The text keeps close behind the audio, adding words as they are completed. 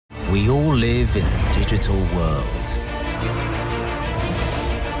We all live in a digital world.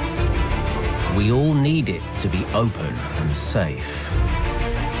 We all need it to be open and safe.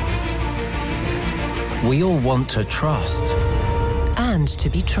 We all want to trust. And to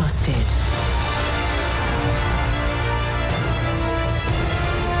be trusted.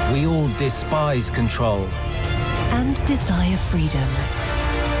 We all despise control. And desire freedom.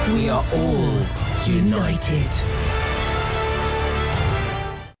 We are all united.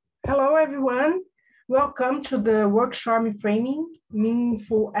 Hello, everyone. Welcome to the workshop Framing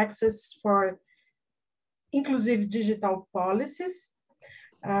Meaningful Access for Inclusive Digital Policies.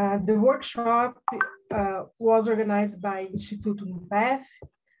 The workshop was organized by Instituto NUPEF,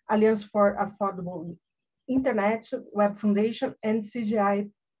 Alliance for Affordable Internet, Web Foundation, and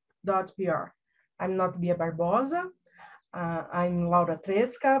CGI.br. I'm not Bia Barbosa. I'm Laura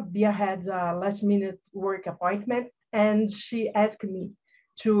Tresca. Bia had a last-minute work appointment, and she asked me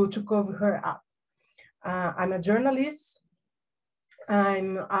to cover her up. I'm a journalist.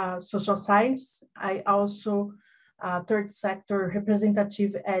 I'm a social scientist. I also third sector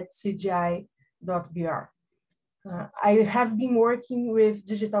representative at CGI.br. I have been working with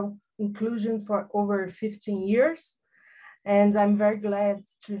digital inclusion for over 15 years, and I'm very glad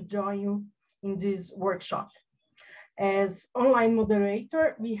to join you in this workshop. As online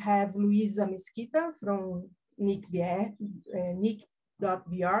moderator, we have Luisa Mesquita from NIC.br.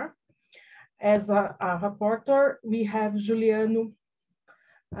 As a reporter, we have Juliano,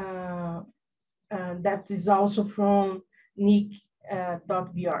 that is also from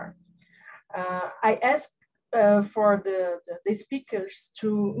NIC.br. I asked for the speakers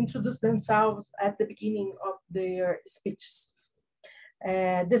to introduce themselves at the beginning of their speeches.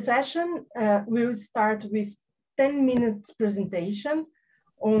 The session will start with 10 minutes presentation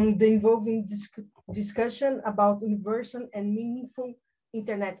on the involving discussion about universal and meaningful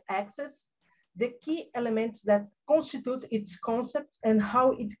internet access, the key elements that constitute its concept and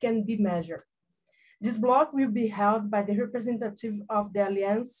how it can be measured. This block will be held by the representative of the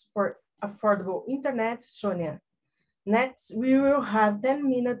Alliance for Affordable Internet, Sonia. Next, we will have 10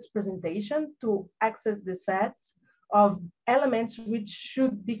 minutes presentation to access the set of elements which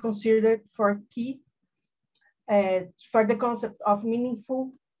should be considered for the concept of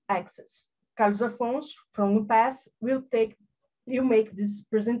meaningful access. Carlos Afonso from NUPEF will make this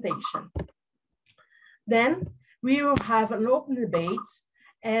presentation. Then we will have an open debate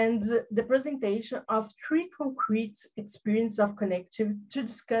and the presentation of 3 concrete experiences of connectivity to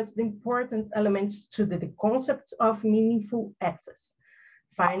discuss the important elements to the concept of meaningful access.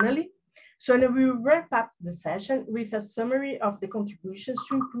 Finally, Sonia will wrap up the session with a summary of the contributions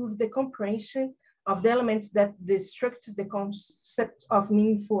to improve the comprehension of the elements that structure the concept of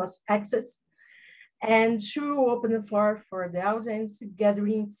meaningful access, and she will open the floor for the audience,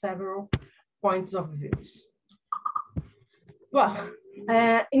 gathering several points of views. Well,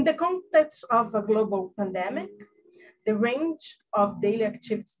 in the context of a global pandemic, the range of daily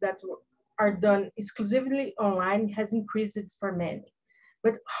activities that are done exclusively online has increased for many,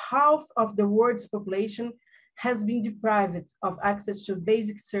 but half of the world's population has been deprived of access to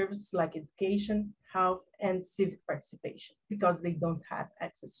basic services like education, health, and civic participation because they don't have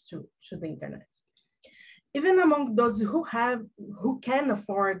access to the internet. Even among those who can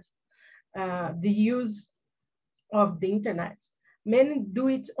afford the use of the internet, many do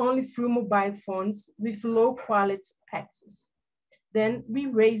it only through mobile phones with low quality access. Then we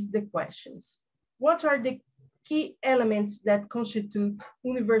raise the questions. What are the key elements that constitute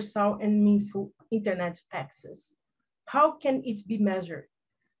universal and meaningful internet access? How can it be measured?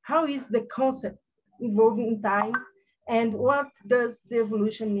 How is the concept evolving in time? And what does the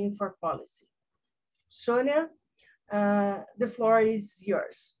evolution mean for policy? Sonia, the floor is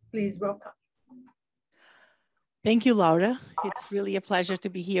yours. Please welcome. Thank you, Laura. It's really a pleasure to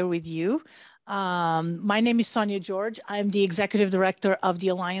be here with you. My name is Sonia George. I'm the Executive Director of the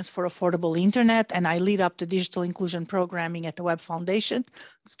Alliance for Affordable Internet, and I lead up the digital inclusion programming at the Web Foundation.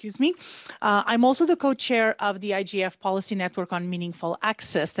 Excuse me. I'm also the co-chair of the IGF Policy Network on Meaningful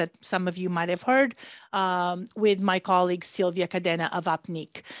Access that some of you might have heard with my colleague Sylvia Cadena of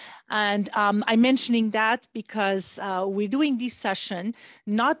APNIC. And I'm mentioning that because we're doing this session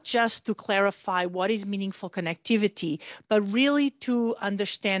not just to clarify what is meaningful connectivity, but really to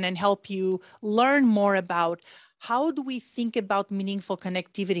understand and help you learn more about how do we think about meaningful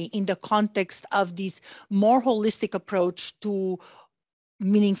connectivity in the context of this more holistic approach to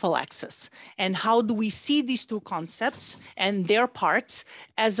meaningful access, and how do we see these two concepts and their parts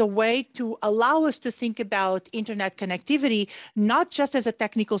as a way to allow us to think about internet connectivity, not just as a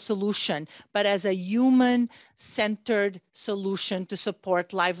technical solution, but as a human-centered solution to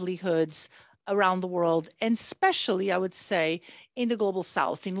support livelihoods around the world, and especially, I would say, in the global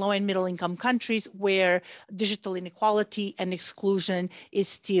south, in low and middle income countries where digital inequality and exclusion is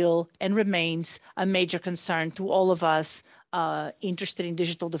still and remains a major concern to all of us interested in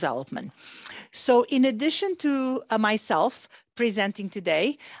digital development. So in addition to myself presenting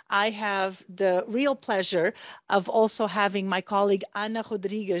today, I have the real pleasure of also having my colleague Ana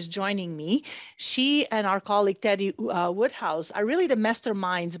Rodriguez joining me. She and our colleague Teddy Woodhouse are really the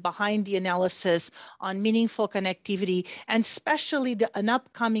masterminds behind the analysis on meaningful connectivity, and especially an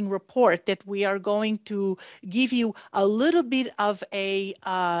upcoming report that we are going to give you a little bit of a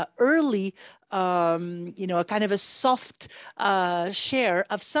early a kind of a soft share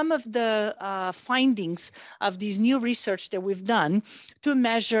of some of the findings of these new research that we've done to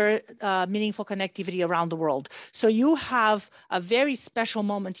measure meaningful connectivity around the world. So you have a very special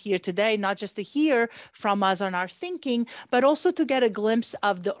moment here today, not just to hear from us on our thinking, but also to get a glimpse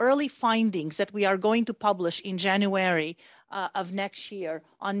of the early findings that we are going to publish in January of next year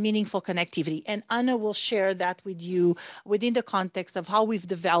on meaningful connectivity. And Anna will share that with you within the context of how we've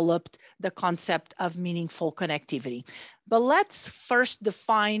developed the concept of meaningful connectivity. But let's first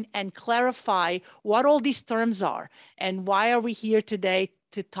define and clarify what all these terms are and why are we here today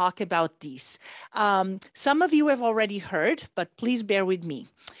to talk about these. Some of you have already heard, but please bear with me.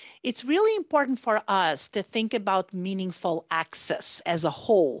 It's really important for us to think about meaningful access as a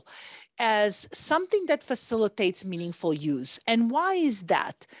whole, as something that facilitates meaningful use. And why is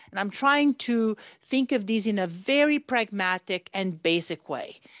that? And I'm trying to think of these in a very pragmatic and basic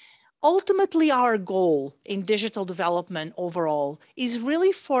way. Ultimately, our goal in digital development overall is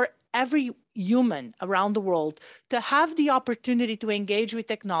really for every human around the world to have the opportunity to engage with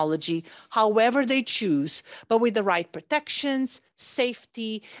technology however they choose, but with the right protections,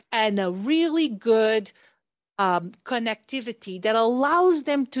 safety, and a really good connectivity that allows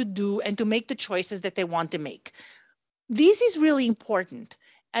them to do and to make the choices that they want to make. This is really important.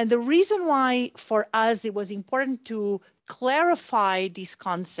 And the reason why for us it was important to clarify these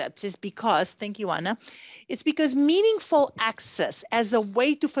concepts is because, thank you, Anna, it's because meaningful access as a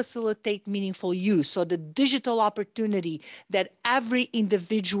way to facilitate meaningful use, so the digital opportunity that every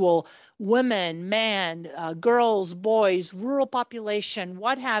individual, women, man, girls, boys, rural population,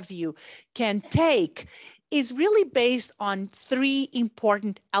 what have you, can take, is really based on three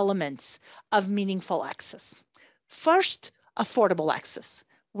important elements of meaningful access. First, affordable access.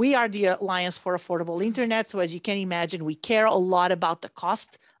 We are the Alliance for Affordable Internet, so as you can imagine, we care a lot about the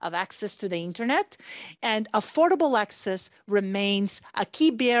cost of access to the internet, and affordable access remains a key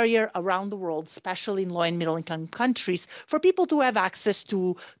barrier around the world, especially in low and middle income countries, for people to have access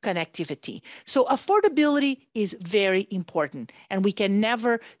to connectivity. So affordability is very important, and we can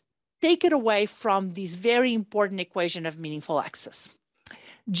never take it away from this very important equation of meaningful access.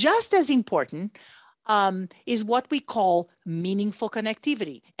 Just as important is what we call meaningful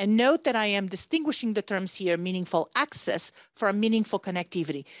connectivity. And note that I am distinguishing the terms here, meaningful access from meaningful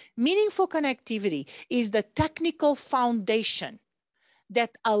connectivity. Meaningful connectivity is the technical foundation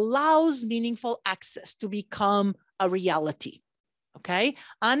that allows meaningful access to become a reality. Okay,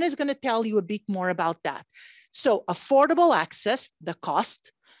 Anna is going to tell you a bit more about that. So affordable access, the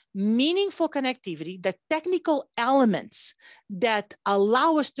cost, meaningful connectivity, the technical elements that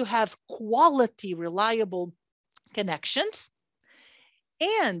allow us to have quality, reliable connections,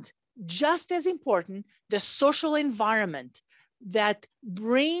 and just as important, the social environment that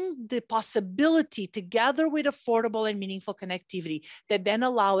bring the possibility together with affordable and meaningful connectivity that then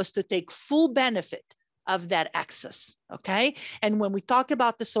allow us to take full benefit of that access, okay? And when we talk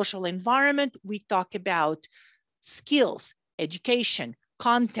about the social environment, we talk about skills, education,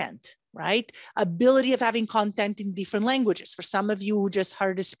 content, right? Ability of having content in different languages. For some of you who just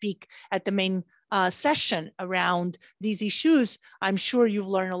heard us speak at the main session around these issues, I'm sure you've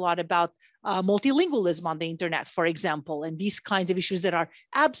learned a lot about multilingualism on the internet, for example, and these kinds of issues that are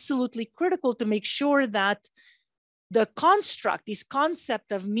absolutely critical to make sure that the construct, this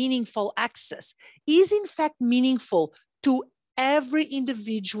concept of meaningful access, is in fact meaningful to every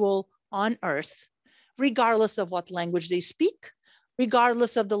individual on Earth, regardless of what language they speak,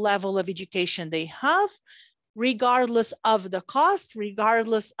 regardless of the level of education they have, regardless of the cost,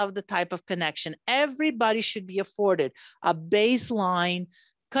 regardless of the type of connection. Everybody should be afforded a baseline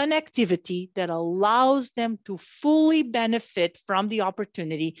connectivity that allows them to fully benefit from the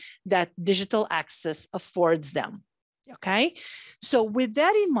opportunity that digital access affords them. Okay, so with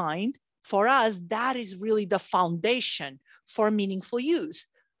that in mind, for us, that is really the foundation for meaningful use.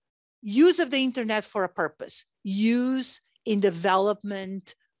 Use of the internet for a purpose, use in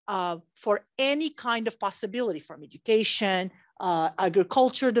development for any kind of possibility, from education,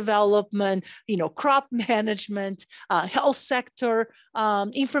 agriculture development, crop management, health sector,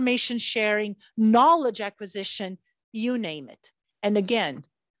 information sharing, knowledge acquisition, you name it. And again,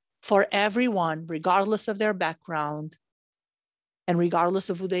 for everyone, regardless of their background and regardless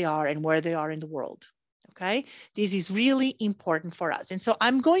of who they are and where they are in the world. Okay, this is really important for us. And so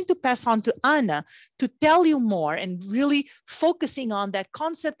I'm going to pass on to Anna to tell you more and really focusing on that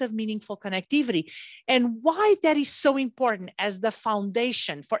concept of meaningful connectivity and why that is so important as the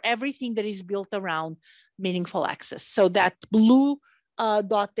foundation for everything that is built around meaningful access. So that blue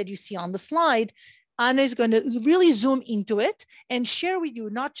dot that you see on the slide, Anna is going to really zoom into it and share with you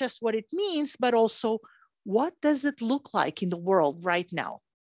not just what it means, but also what does it look like in the world right now.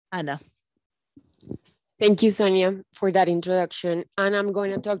 Anna. Thank you, Sonia, for that introduction. And I'm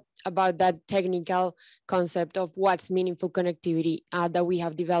going to talk about that technical concept of what's meaningful connectivity that we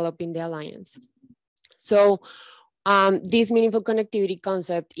have developed in the Alliance. So this meaningful connectivity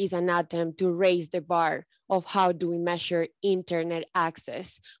concept is an attempt to raise the bar of how do we measure internet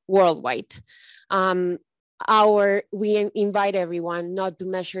access worldwide. We invite everyone not to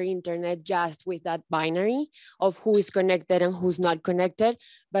measure internet just with that binary of who is connected and who's not connected,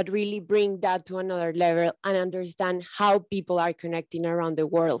 but really bring that to another level and understand how people are connecting around the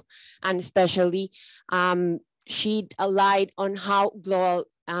world, and especially shed a light on how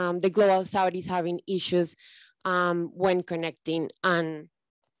the global South is having issues when connecting. And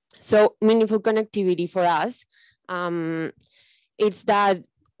so meaningful connectivity for us, it's that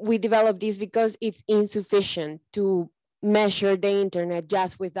we developed this because it's insufficient to measure the internet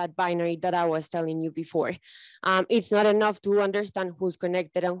just with that binary that I was telling you before. It's not enough to understand who's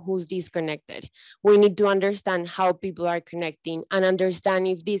connected and who's disconnected. We need to understand how people are connecting and understand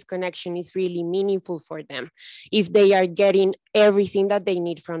if this connection is really meaningful for them, if they are getting everything that they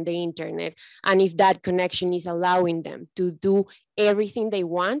need from the internet, and if that connection is allowing them to do everything they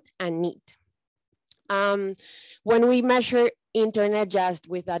want and need. When we measure internet just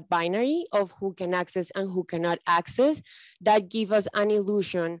with that binary of who can access and who cannot access, that gives us an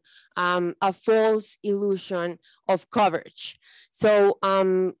illusion, a false illusion of coverage. So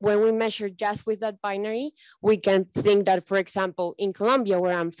when we measure just with that binary, we can think that, for example, in Colombia,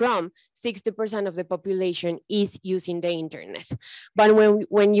 where I'm from, 60% of the population is using the internet. But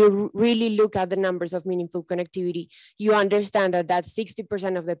when you really look at the numbers of meaningful connectivity, you understand that that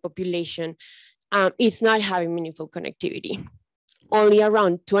 60% of the population is not having meaningful connectivity. Only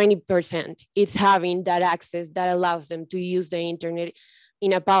around 20% is having that access that allows them to use the internet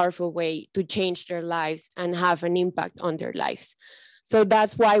in a powerful way to change their lives and have an impact on their lives. So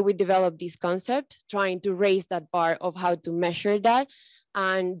that's why we developed this concept, trying to raise that bar of how to measure that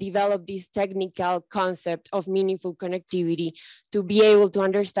and develop this technical concept of meaningful connectivity to be able to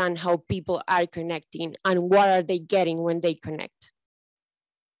understand how people are connecting and what are they getting when they connect.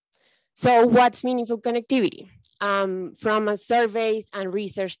 So what's meaningful connectivity? From surveys and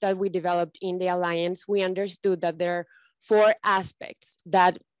research that we developed in the Alliance, we understood that there are 4 aspects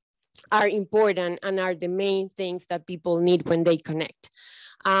that are important and are the main things that people need when they connect.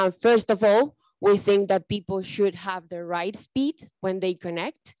 First of all, we think that people should have the right speed when they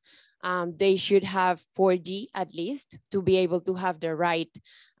connect. They should have 4G at least to be able to have the right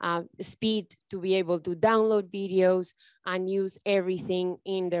speed to be able to download videos and use everything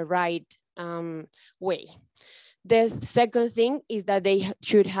in the right way. The second thing is that they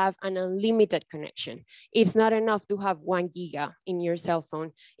should have an unlimited connection. It's not enough to have 1 giga in your cell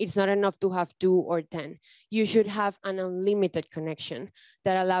phone. It's not enough to have 2 or 10. You should have an unlimited connection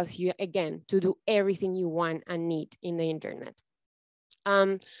that allows you, again, to do everything you want and need in the internet.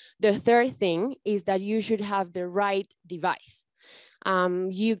 The third thing is that you should have the right device.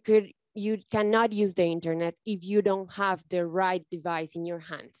 You cannot use the internet if you don't have the right device in your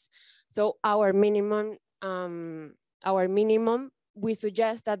hands. So our minimum, we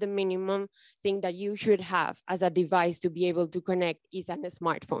suggest that the minimum thing that you should have as a device to be able to connect is a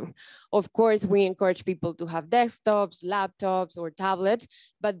smartphone. Of course, we encourage people to have desktops, laptops, or tablets,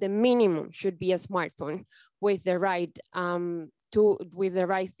 but the minimum should be a smartphone with the right with the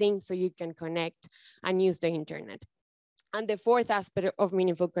right thing so you can connect and use the internet. And the fourth aspect of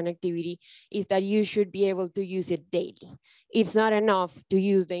meaningful connectivity is that you should be able to use it daily. It's not enough to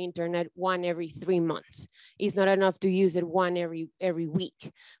use the internet 1 every 3 months. It's not enough to use it 1 every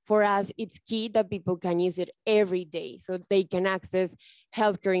week. For us, it's key that people can use it every day so they can access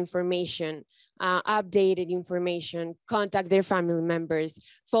healthcare information, updated information, contact their family members,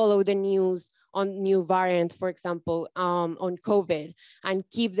 follow the news on new variants, for example, on COVID, and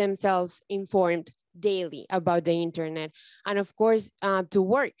keep themselves informed daily about the internet. And of course, to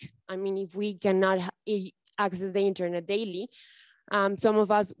work. I mean, if we cannot access the internet daily, some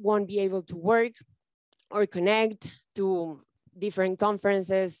of us won't be able to work or connect to different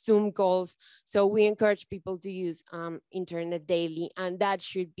conferences, Zoom calls. So we encourage people to use internet daily, and that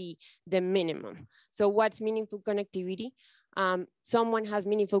should be the minimum. So what's meaningful connectivity? Someone has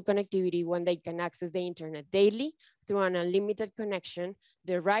meaningful connectivity when they can access the internet daily through an unlimited connection,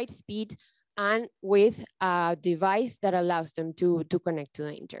 the right speed, and with a device that allows them to connect to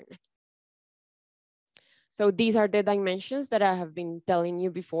the internet. So these are the dimensions that I have been telling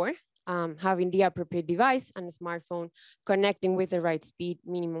you before. Having the appropriate device and a smartphone, connecting with the right speed,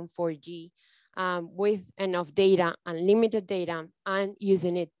 minimum 4G, with enough data, unlimited data, and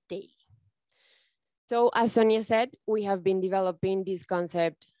using it daily. So as Sonia said, we have been developing this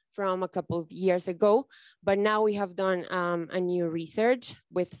concept from a couple of years ago, but now we have done a new research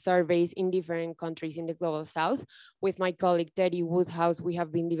with surveys in different countries in the Global South. With my colleague Teddy Woodhouse, we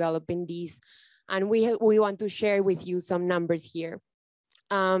have been developing these, and we want to share with you some numbers here.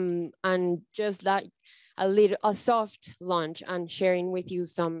 And just like a soft launch and sharing with you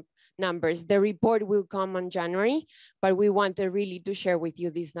some numbers. The report will come on January, but we wanted really to share with you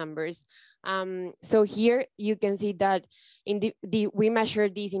these numbers. So here you can see that we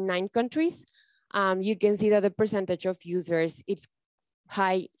measured these in 9 countries. You can see that the percentage of users, it's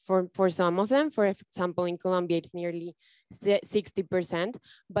high for some of them. For example, in Colombia, it's nearly 60%.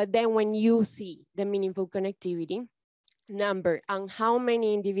 But then when you see the meaningful connectivity number and how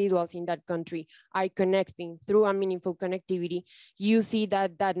many individuals in that country are connecting through a meaningful connectivity, you see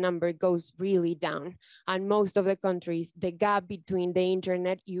that that number goes really down. And most of the countries, the gap between the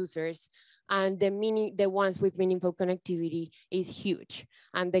internet users and the ones with meaningful connectivity is huge.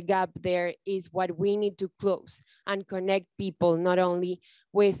 And the gap there is what we need to close and connect people not only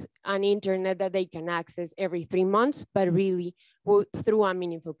with an internet that they can access every 3 months, but really through a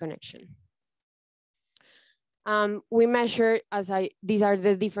meaningful connection. We measure, these are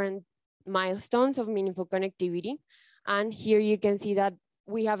the different milestones of meaningful connectivity. And here you can see that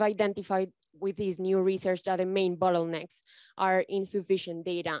we have identified with this new research that the main bottlenecks are insufficient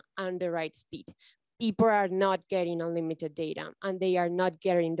data and the right speed. People are not getting unlimited data and they are not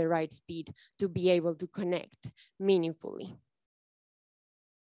getting the right speed to be able to connect meaningfully.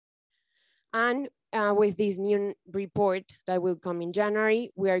 And with this new report that will come in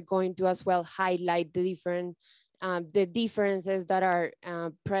January, we are going to as well highlight the differences that are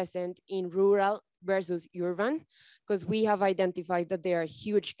present in rural versus urban, because we have identified that there are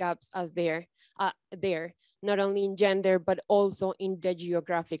huge gaps as there, not only in gender, but also in the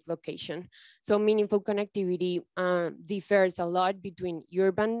geographic location. So meaningful connectivity differs a lot between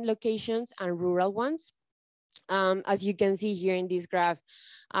urban locations and rural ones. As you can see here in this graph,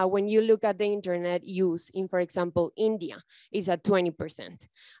 when you look at the internet use in, for example, India, is at 20%,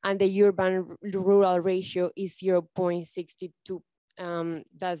 and the urban-rural ratio is 0.62.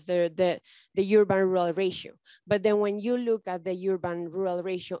 That's the urban-rural ratio. But then when you look at the urban-rural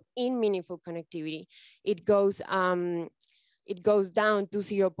ratio in meaningful connectivity, it goes down to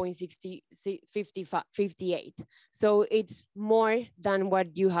 0.58. So it's more than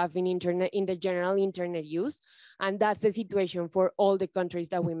what you have in the general internet use. And that's the situation for all the countries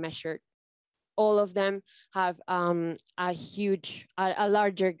that we measured. All of them have a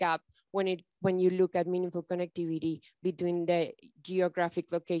larger gap when you look at meaningful connectivity between the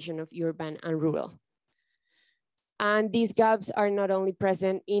geographic location of urban and rural. And these gaps are not only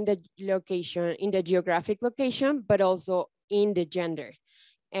present in the geographic location, but also in the gender.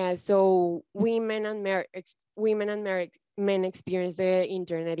 So women and men experience the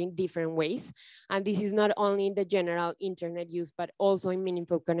internet in different ways. And this is not only in the general internet use, but also in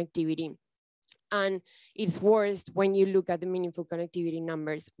meaningful connectivity. And it's worse when you look at the meaningful connectivity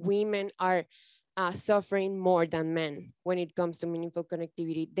numbers. Women are suffering more than men when it comes to meaningful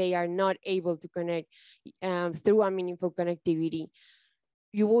connectivity. They are not able to connect through a meaningful connectivity.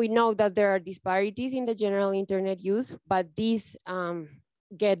 We know that there are disparities in the general internet use, but these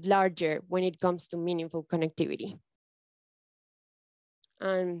get larger when it comes to meaningful connectivity.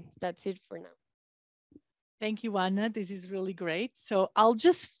 And that's it for now. Thank you, Anna. This is really great. So I'll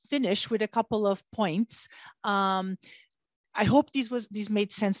just finish with a couple of points. I hope this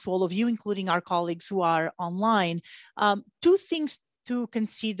made sense to all of you, including our colleagues who are online. 2 things to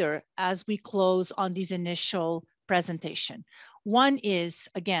consider as we close on this initial presentation. One is,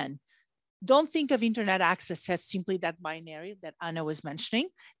 again, don't think of internet access as simply that binary that Anna was mentioning.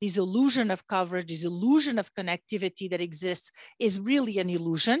 This illusion of coverage, this illusion of connectivity that exists is really an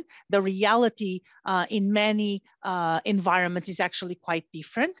illusion. The reality in many environments is actually quite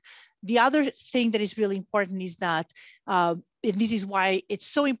different. The other thing that is really important is that, and this is why it's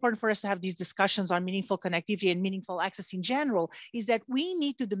so important for us to have these discussions on meaningful connectivity and meaningful access in general, is that we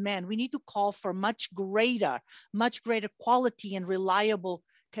need to demand, we need to call for much greater quality and reliable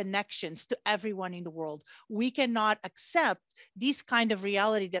connections to everyone in the world. We cannot accept this kind of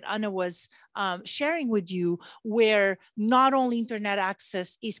reality that Anna was sharing with you, where not only internet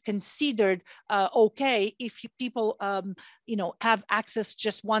access is considered okay if people have access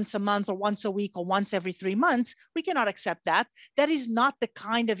just once a month or once a week or once every 3 months. We cannot accept that. That is not the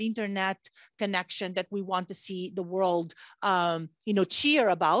kind of internet connection that we want to see the world cheer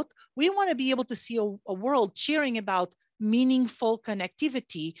about. We want to be able to see a world cheering about meaningful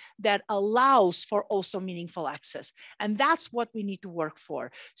connectivity that allows for also meaningful access. And that's what we need to work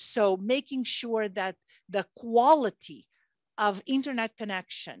for. So making sure that the quality of internet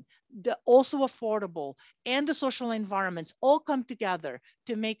connection, the also affordable, and the social environments all come together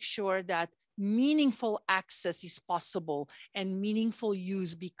to make sure that meaningful access is possible and meaningful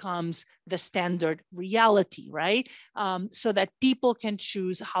use becomes the standard reality, right? So that people can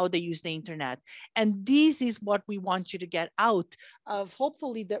choose how they use the internet. And this is what we want you to get out of,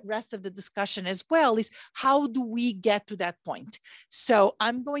 hopefully the rest of the discussion as well, is how do we get to that point? So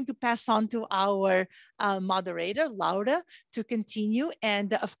I'm going to pass on to our moderator, Laura, to continue.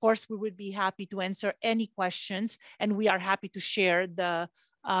 And of course, we would be happy to answer any questions, and we are happy to share the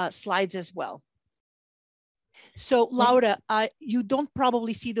slides as well. So Laura, you don't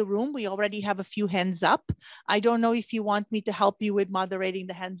probably see the room. We already have a few hands up. I don't know if you want me to help you with moderating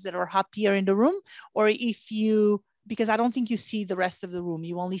the hands that are up here in the room, or if you, because I don't think you see the rest of the room.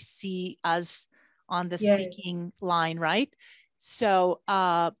 You only see us on the speaking line, right? So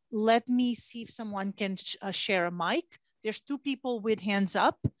let me see if someone can share a mic. There's 2 people with hands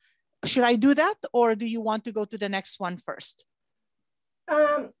up. Should I do that, or do you want to go to the next one first?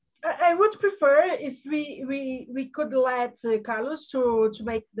 I would prefer if we could let Carlos to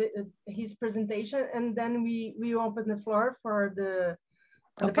make his presentation, and then we open the floor for the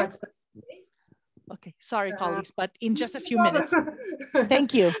participants. Okay, sorry, colleagues, but in just a few minutes.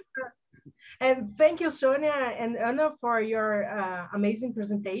 Thank you. And thank you, Sonia and Anna, for your amazing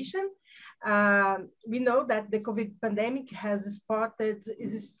presentation. We know that the COVID pandemic has spotted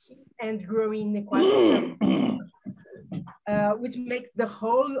and growing inequality, which makes the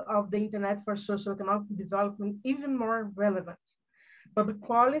whole of the internet for socio-economic development even more relevant. Public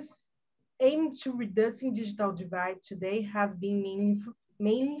policies aimed to reducing digital divide today have been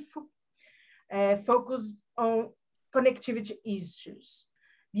mainly focused on connectivity issues.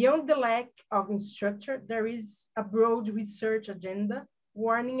 Beyond the lack of infrastructure, there is a broad research agenda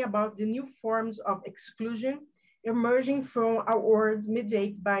warning about the new forms of exclusion emerging from a world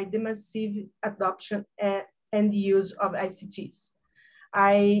mediated by the massive adoption and use of ICTs.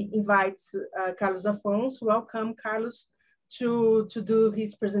 I invite Carlos Afonso. Welcome, Carlos, to do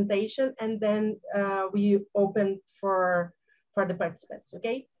his presentation, and then we open for the participants,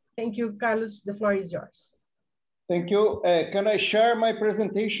 okay? Thank you, Carlos. The floor is yours. Thank you. Can I share my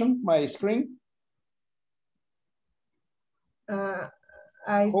presentation, my screen?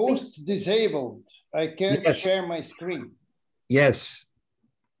 Host disabled. I can't share my screen. Yes.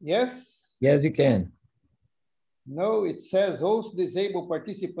 Yes? Yes, you can. No, it says host disabled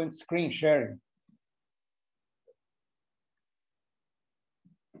participant screen sharing.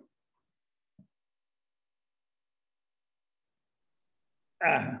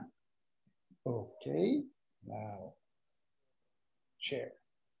 Okay, now share.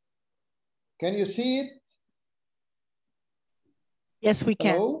 Can you see it? Yes, we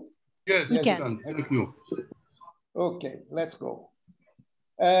can. Hello? Yes, we can. Thank you. Okay, let's go.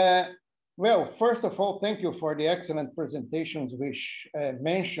 Well, first of all, thank you for the excellent presentations which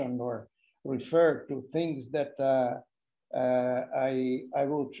mention or refer to things that I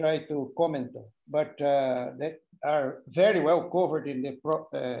will try to comment on, but that are very well covered in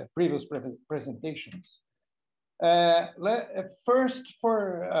the previous presentations. First,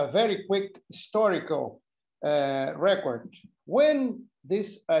 for a very quick historical record, when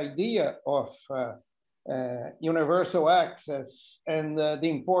this idea of universal access and the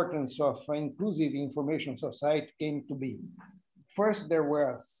importance of inclusive information society came to be. First, there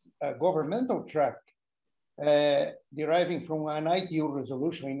was a governmental track deriving from an ITU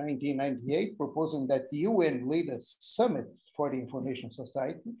resolution in 1998, proposing that the UN lead a summit for the information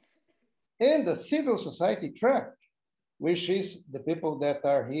society, and the civil society track, which is the people that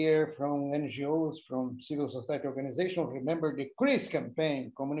are here from NGOs, from civil society organizations. Remember the CRIS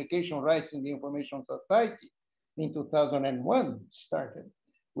campaign, Communication Rights in the Information Society, in 2001 started,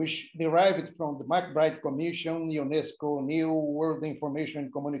 which derived from the McBride Commission, UNESCO New World Information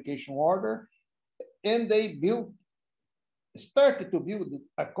and Communication Order, and they started to build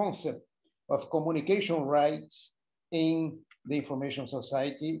a concept of communication rights in the information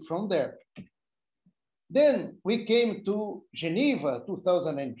society from there. Then we came to Geneva,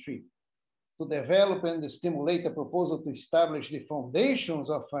 2003, to develop and stimulate a proposal to establish the foundations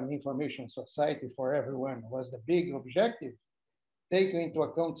of an information society for everyone was the big objective, taking into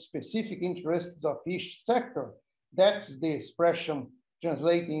account specific interests of each sector. That's the expression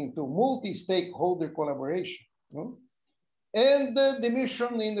translating into multi-stakeholder collaboration. And the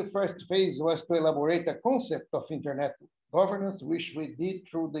mission in the first phase was to elaborate a concept of internet governance, which we did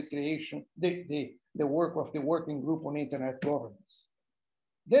through the creation, the work of the working group on internet governance.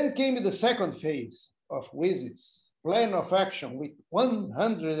 Then came the second phase of WISI's plan of action with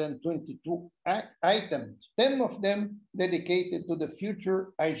 122 items, 10 of them dedicated to the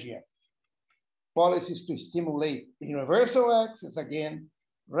future IGF. Policies to stimulate universal access, again,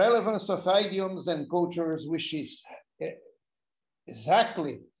 relevance of idioms and cultures, which is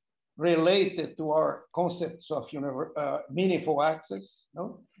exactly related to our concepts of meaningful access,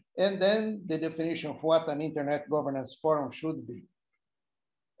 no? And then the definition of what an internet governance forum should be.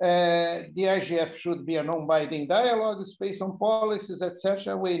 The IGF should be a non-binding dialogue, space on policies,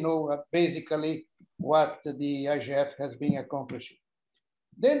 etc. We know basically what the IGF has been accomplishing.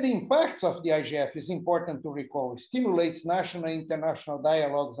 Then the impacts of the IGF is important to recall. It stimulates national and international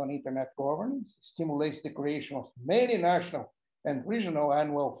dialogues on internet governance, stimulates the creation of many national and regional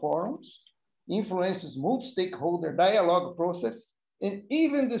annual forums, influences multi-stakeholder dialogue process, and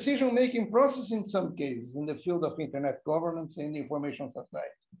even decision-making process in some cases in the field of internet governance and information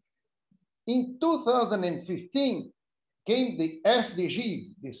society. In 2015 came the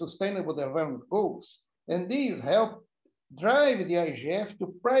SDGs, the Sustainable Development Goals, and these helped drive the IGF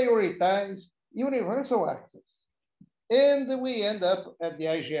to prioritize universal access. And we end up at the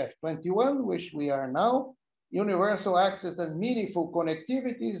IGF 21, which we are now, universal access and meaningful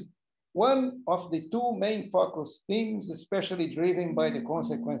connectivity is one of the two main focus themes, especially driven by the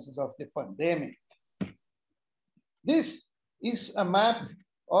consequences of the pandemic. This is a map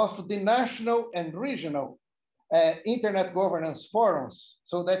of the national and regional internet governance forums,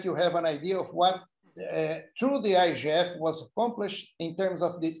 so that you have an idea of what through the IGF was accomplished in terms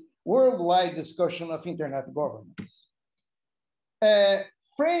of the worldwide discussion of internet governance.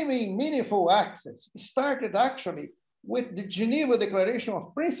 Framing meaningful access started actually with the Geneva Declaration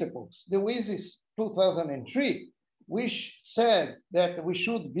of Principles, the WISI's 2003, which said that we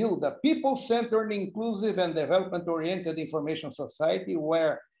should build a people-centered, inclusive, and development-oriented information society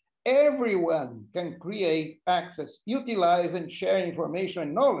where everyone can create, access, utilize, and share information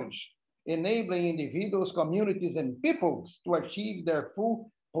and knowledge, enabling individuals, communities, and peoples to achieve their full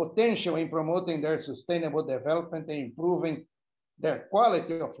potential in promoting their sustainable development and improving their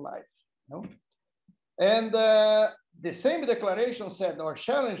quality of life. No? And the same declaration said our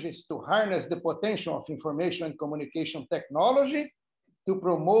challenge is to harness the potential of information and communication technology to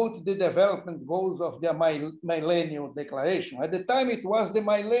promote the development goals of the Millennium Declaration. At the time, it was the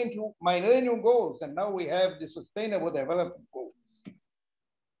Millennium Goals, and now we have the Sustainable Development Goals.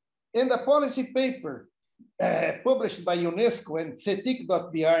 In the policy paper published by UNESCO and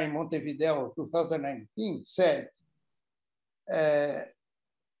CETIC.br in Montevideo 2019 said,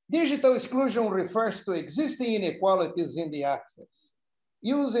 digital exclusion refers to existing inequalities in the access,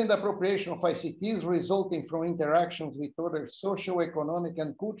 use and appropriation of ICTs resulting from interactions with other social, economic,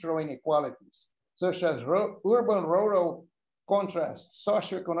 and cultural inequalities, such as urban-rural contrasts,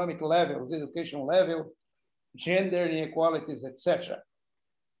 socioeconomic levels, education level, gender inequalities, etc.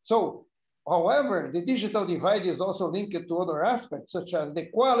 So, however, the digital divide is also linked to other aspects, such as the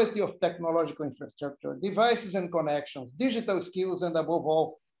quality of technological infrastructure, devices and connections, digital skills, and above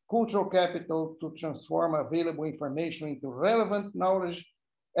all, cultural capital to transform available information into relevant knowledge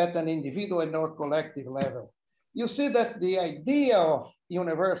at an individual and or collective level. You see that the idea of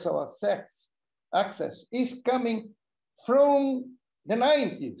universal access is coming from the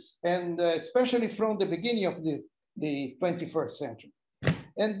 90s, and especially from the beginning of the 21st century.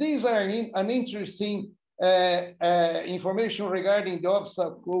 And these are an interesting information regarding the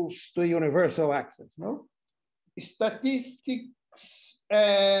obstacles to universal access. No? Statistics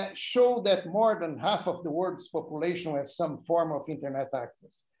show that more than half of the world's population has some form of internet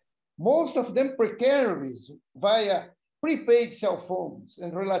access. Most of them precariously via prepaid cell phones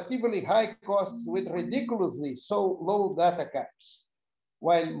and relatively high costs with ridiculously so low data caps,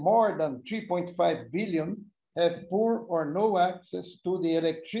 while more than 3.5 billion have poor or no access to the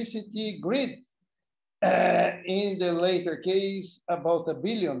electricity grid. In the later case, about a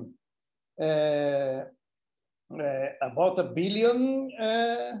billion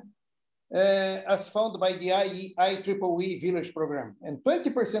as found by the IEEE Village Program. And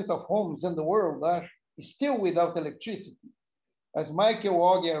 20% of homes in the world are still without electricity. As Michael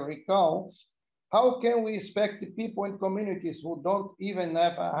Oggia recalls, how can we expect the people in communities who don't even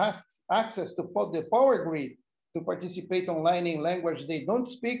have access to the power grid to participate online in language they don't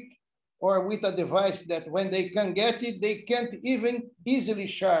speak, or with a device that when they can get it, they can't even easily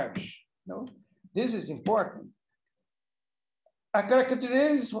charge? No? This is important. A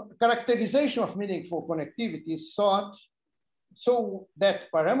characterization of meaningful connectivity is sought so that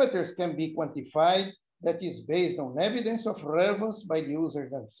parameters can be quantified, that is based on evidence of relevance by the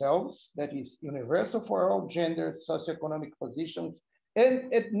users themselves, that is universal for all genders, socioeconomic positions,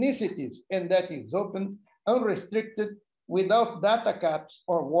 and ethnicities, and that is open, unrestricted, without data caps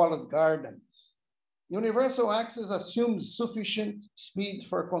or walled gardens. Universal access assumes sufficient speed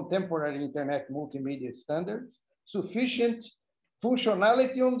for contemporary internet multimedia standards, sufficient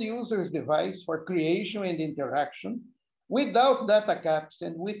functionality on the user's device for creation and interaction, without data caps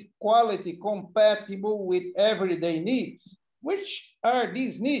and with quality compatible with everyday needs. Which are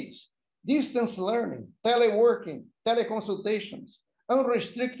these needs? Distance learning, teleworking, teleconsultations,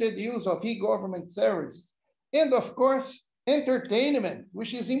 unrestricted use of e-government services, and of course, entertainment,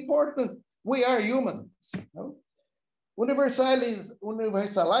 which is important. We are humans. No?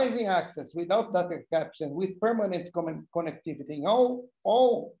 Universalizing access without data caps and with permanent connectivity in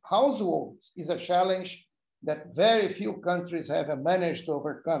all households is a challenge that very few countries have managed to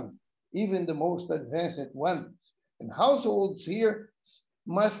overcome, even the most advanced ones. And households here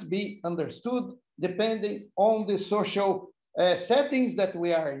must be understood depending on the social settings that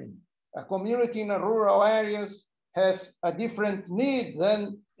we are in. A community in a rural areas has a different need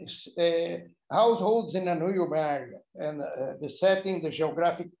than households in an urban area, and the setting, the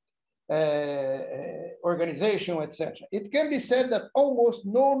geographic organization, etc. It can be said that almost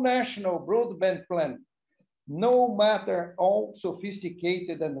no national broadband plan, no matter how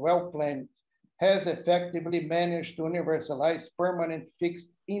sophisticated and well-planned, has effectively managed to universalize permanent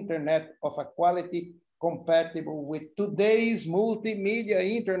fixed internet of a quality compatible with today's multimedia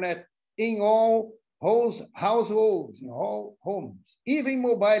internet in all households, in all homes. Even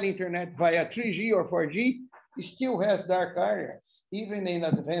mobile internet via 3G or 4G still has dark areas, even in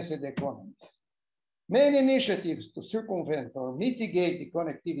advanced economies. Many initiatives to circumvent or mitigate the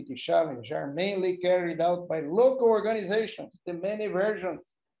connectivity challenge are mainly carried out by local organizations, the many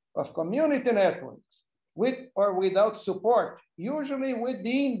versions of community networks, with or without support, usually with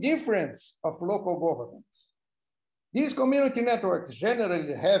the indifference of local governments. These community networks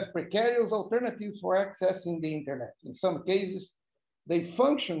generally have precarious alternatives for accessing the internet. In some cases, they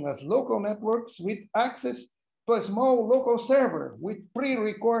function as local networks with access to a small local server with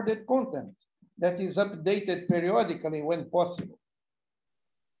pre-recorded content that is updated periodically when possible.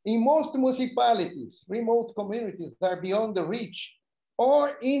 In most municipalities, remote communities are beyond the reach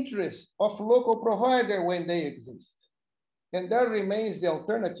or interest of local provider when they exist. And there remains the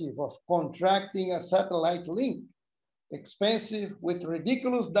alternative of contracting a satellite link, expensive with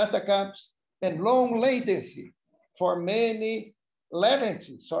ridiculous data caps and long latency for many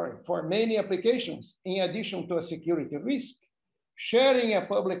applications, in addition to a security risk. Sharing a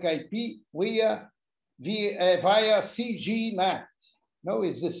public IP via CGNAT. No,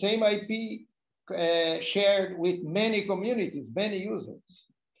 it's the same IP shared with many communities, many users.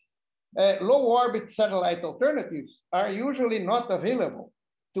 Low orbit satellite alternatives are usually not available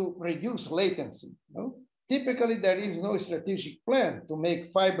to reduce latency. No? Typically, there is no strategic plan to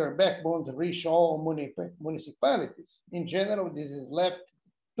make fiber backbones reach all municipalities. In general, this is left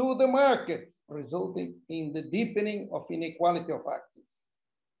to the market, resulting in the deepening of inequality of access.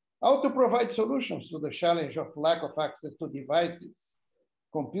 How to provide solutions to the challenge of lack of access to devices,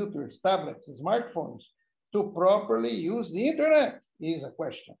 computers, tablets, smartphones, to properly use the internet is a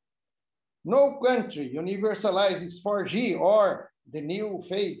question. No country universalizes 4G or the new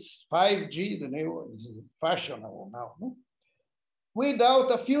phase, 5G, the new is fashionable now, no?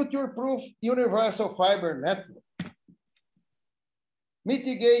 Without a future-proof universal fiber network.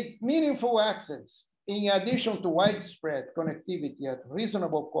 Mitigate meaningful access in addition to widespread connectivity at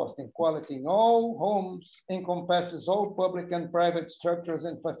reasonable cost and quality in all homes, encompasses all public and private structures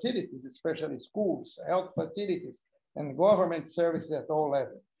and facilities, especially schools, health facilities, and government services at all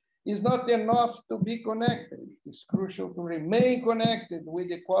levels. It's not enough to be connected. It's crucial to remain connected with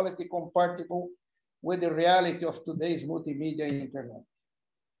the quality compatible with the reality of today's multimedia internet.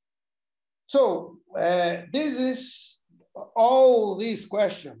 So this is all these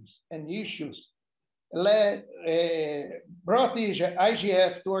questions and issues brought the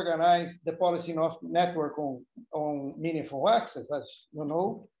IGF to organize the policy network on meaningful access, as you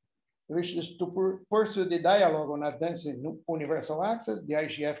know, which is to pursue the dialogue on advancing universal access. The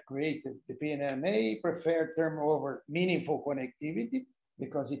IGF created the PNMA, preferred term over meaningful connectivity,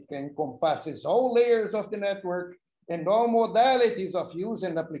 because it encompasses all layers of the network and all modalities of use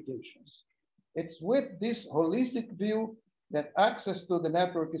and applications. It's with this holistic view that access to the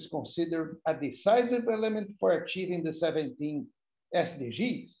network is considered a decisive element for achieving the 17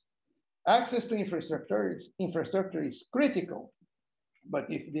 SDGs. Access to infrastructure is critical, but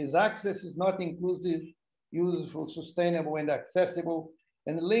if this access is not inclusive, useful, sustainable, and accessible,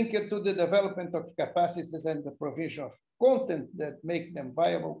 and linked to the development of capacities and the provision of content that make them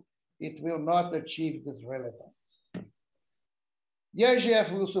viable, it will not achieve this relevance. The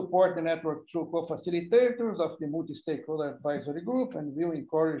IGF will support the network through co-facilitators of the multi-stakeholder advisory group and will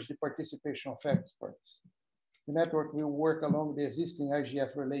encourage the participation of experts. The network will work along the existing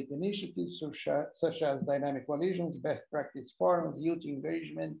IGF-related initiatives, such as dynamic coalitions, best practice forums, youth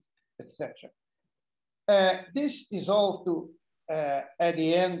engagement, etc. This is all to, at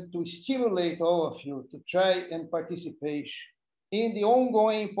the end, to stimulate all of you to try and participate in the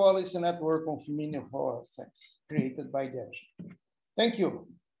ongoing policy network on meaningful access created by the IGF. Thank you.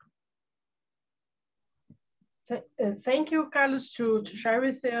 Thank you, Carlos, to share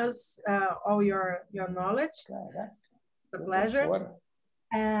with us all your knowledge. It's a pleasure.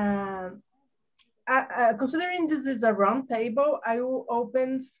 Considering this is a round table, I will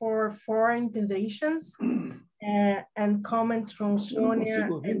open for 4 interventions and comments from Sonia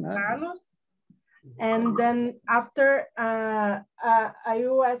and Carlos. And then after, I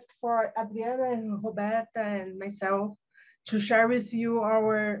will ask for Adriana and Roberta and myself to share with you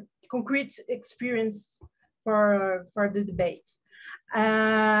our concrete experience for the debate.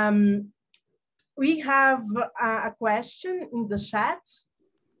 We have a question in the chat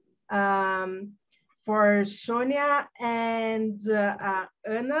for Sonia and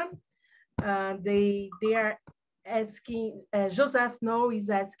Anna. They are asking, Joseph No is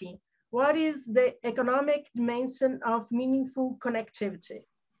asking, what is the economic dimension of meaningful connectivity?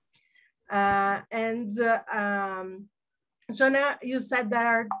 Sonia, you said there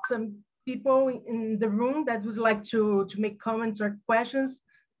are some people in the room that would like to make comments or questions.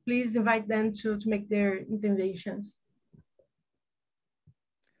 Please invite them to make their interventions.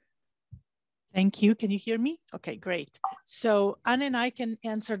 Thank you. Can you hear me? Okay, great. So Anna and I can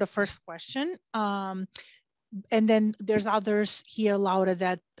answer the first question. And then there's others here, Laura,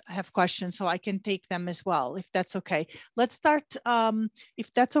 that have questions, so I can take them as well, if that's okay. Let's start,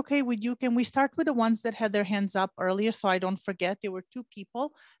 if that's okay with you, can we start with the ones that had their hands up earlier so I don't forget? There were 2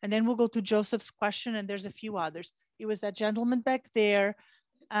 people, and then we'll go to Joseph's question, and there's a few others. It was that gentleman back there,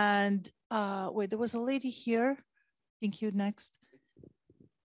 and wait, there was a lady here. I think you next.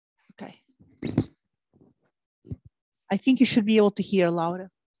 Okay. I think you should be able to hear, Laura.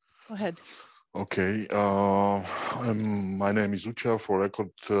 Go ahead. Okay, my name is Ucha, for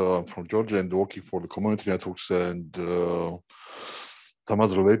record, from Georgia, and working for the community networks and some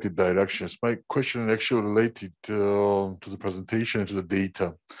related directions. My question is actually related to the presentation and to the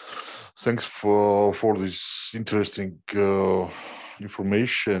data. Thanks for this interesting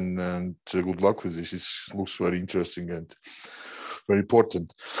information, and good luck with this. It looks very interesting and very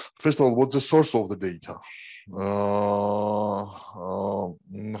important. First of all, what's the source of the data?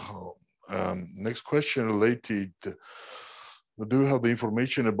 Next question related, do you have the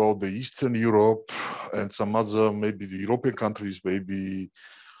information about the Eastern Europe and some other, maybe the European countries, maybe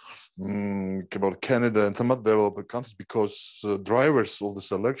about Canada and some other developed countries, because drivers of the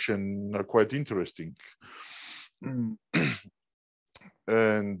selection are quite interesting.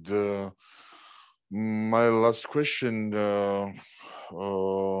 And my last question,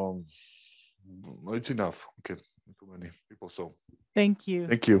 it's enough. Okay, too many people, so. Thank you.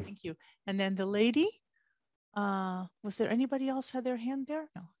 Thank you. Thank you. And then the lady, was there anybody else had their hand there?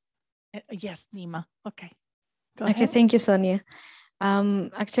 No. Yes, Nima. Okay. Go ahead. Thank you, Sonia.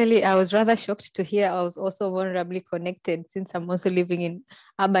 Actually, I was rather shocked to hear I was also vulnerably connected, since I'm also living in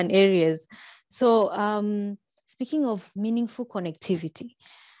urban areas. So speaking of meaningful connectivity,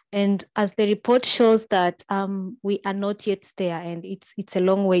 and as the report shows that we are not yet there, and it's a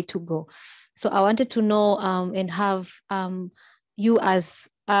long way to go. So I wanted to know and have you as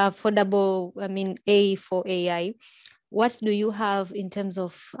affordable, A for AI, what do you have in terms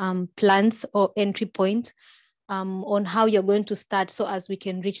of plans or entry point on how you're going to start so as we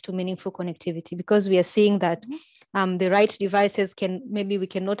can reach to meaningful connectivity? Because we are seeing that the right devices maybe we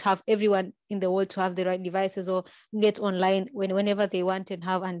cannot have everyone in the world to have the right devices or get online whenever they want and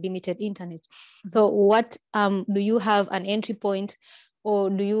have unlimited internet. So what do you have an entry point, or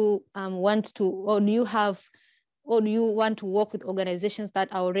do you want to work with organizations that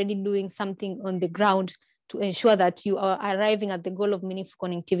are already doing something on the ground to ensure that you are arriving at the goal of meaningful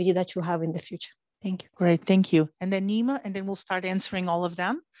connectivity that you have in the future? Thank you. Great, thank you. And then Nima, and then we'll start answering all of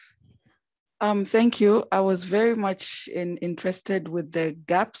them. Thank you. I was very much interested with the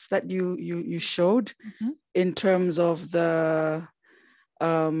gaps that you showed in terms of the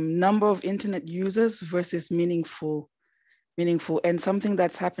number of internet users versus meaningful. And something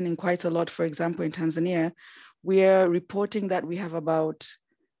that's happening quite a lot, for example, in Tanzania, we are reporting that we have about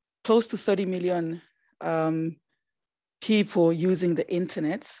close to 30 million people using the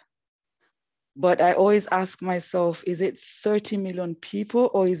internet. But I always ask myself, is it 30 million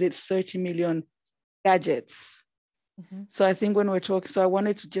people or is it 30 million gadgets? So I think when we're talking, so I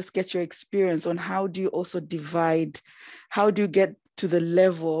wanted to just get your experience on how do you also divide, how do you get to the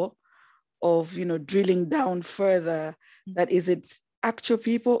level of, drilling down further, that is it actual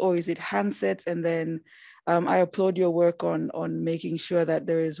people or is it handsets? And then I applaud your work on making sure that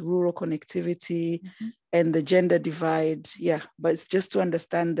there is rural connectivity and the gender divide. Yeah, but it's just to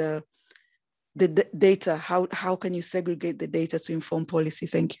understand the data. How can you segregate the data to inform policy?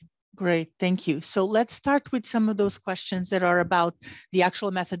 Thank you. Great, thank you. So let's start with some of those questions that are about the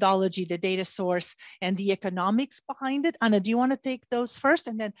actual methodology, the data source, and the economics behind it. Anna, do you want to take those first?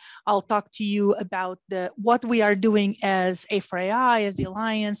 And then I'll talk to you about what we are doing as A4AI, as the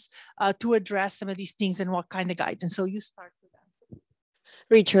Alliance, to address some of these things and what kind of guidance. So you start with that.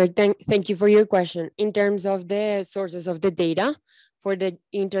 Richard, thank you for your question. In terms of the sources of the data, for the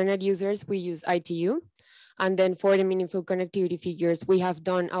internet users, we use ITU. And then for the meaningful connectivity figures, we have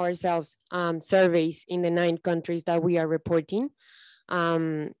done ourselves surveys in the 9 countries that we are reporting,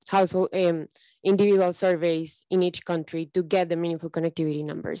 individual surveys in each country to get the meaningful connectivity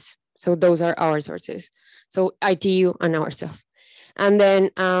numbers. So those are our sources. So ITU and ourselves. And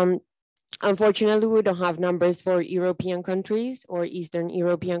then unfortunately, we don't have numbers for European countries or Eastern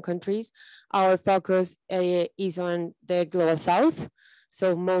European countries. Our focus is on the Global South.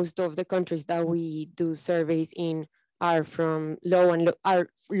 So most of the countries that we do surveys in are from low and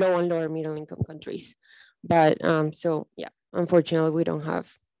lower middle income countries. But so yeah, unfortunately, we don't have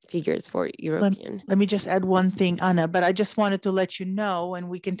figures for European. Let me just add one thing, Anna, but I just wanted to let you know, and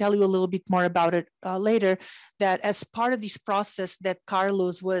we can tell you a little bit more about it later, that as part of this process that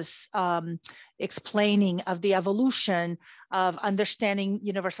Carlos was explaining of the evolution of understanding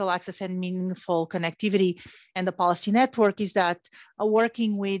universal access and meaningful connectivity and the policy network, is that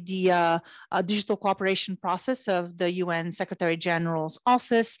working with the digital cooperation process of the UN Secretary General's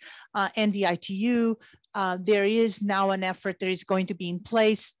office and the ITU, there is now an effort that is going to be in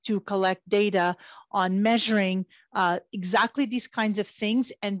place to collect data on measuring exactly these kinds of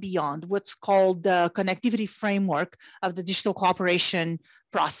things and beyond, what's called the connectivity framework of the digital cooperation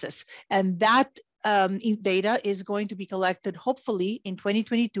process. And that data is going to be collected hopefully in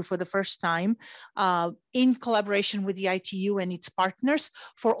 2022 for the first time in collaboration with the ITU and its partners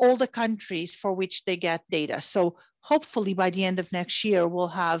for all the countries for which they get data. So hopefully by the end of next year, we'll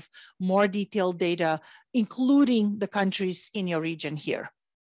have more detailed data, including the countries in your region here.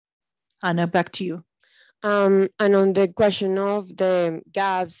 Anna, back to you. And on the question of the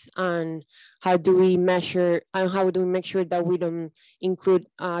gaps and how do we measure and how do we make sure that we don't include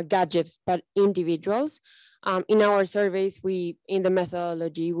gadgets, but individuals, in our surveys, in the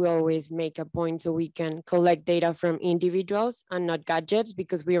methodology, we always make a point so we can collect data from individuals and not gadgets,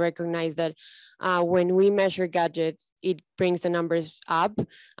 because we recognize that when we measure gadgets, it brings the numbers up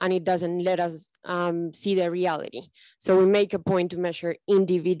and it doesn't let us see the reality. So we make a point to measure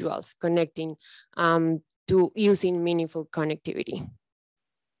individuals connecting to using meaningful connectivity.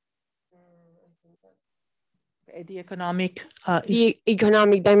 The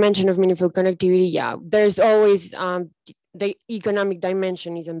economic dimension of meaningful connectivity, yeah, there's always the economic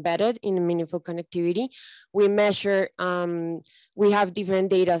dimension is embedded in meaningful connectivity. We measure, we have different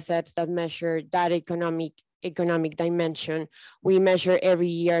data sets that measure that economic dimension. We measure every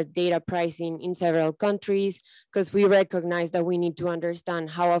year data pricing in several countries because we recognize that we need to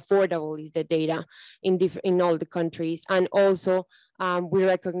understand how affordable is the data in all the countries. And also we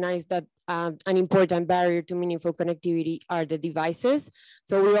recognize that an important barrier to meaningful connectivity are the devices.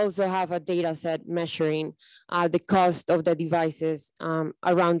 So we also have a data set measuring the cost of the devices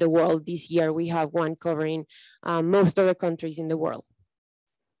around the world. This year, we have one covering most of the countries in the world.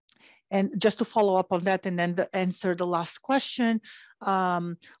 And just to follow up on that and then answer the last question,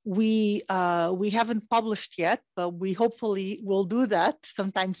 we haven't published yet, but we hopefully will do that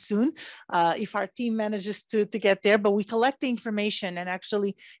sometime soon if our team manages to get there. But we collect the information and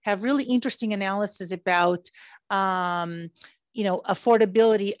actually have really interesting analysis about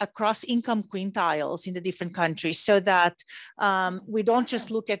affordability across income quintiles in the different countries, so that we don't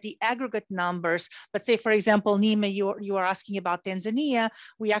just look at the aggregate numbers, but say, for example, Nima, you are asking about Tanzania.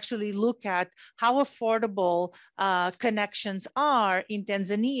 We actually look at how affordable connections are in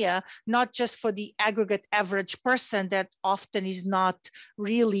Tanzania, not just for the aggregate average person that often is not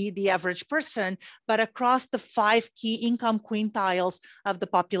really the average person, but across the 5 key income quintiles of the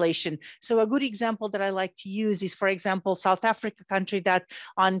population. So a good example that I like to use is, for example, South Africa, country that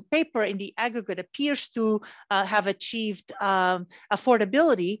on paper in the aggregate appears to have achieved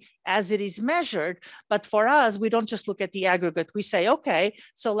affordability as it is measured. But for us, we don't just look at the aggregate. We say, okay,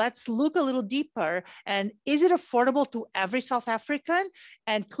 so let's look a little deeper. And is it affordable to every South African?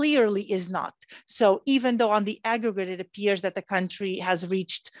 And clearly is not. So even though on the aggregate, it appears that the country has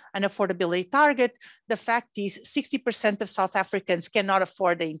reached an affordability target, the fact is 60% of South Africans cannot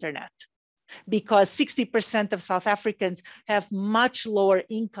afford the internet, because 60% of South Africans have much lower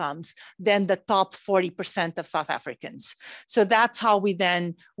incomes than the top 40% of South Africans. So that's how we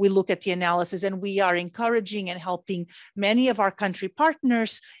look at the analysis, and we are encouraging and helping many of our country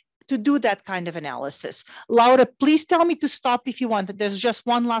partners to do that kind of analysis. Laura, please tell me to stop if you want. There's just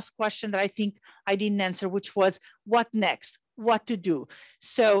one last question that I think I didn't answer, which was what next? What to do.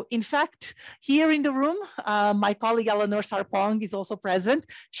 So in fact, here in the room, my colleague Eleanor Sarpong is also present.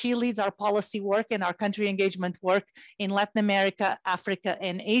 She leads our policy work and our country engagement work in Latin America, Africa,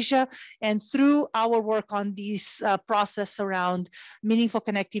 and Asia. And through our work on this process around meaningful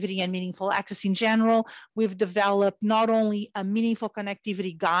connectivity and meaningful access in general, we've developed not only a meaningful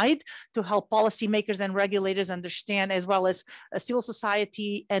connectivity guide to help policymakers and regulators understand, as well as civil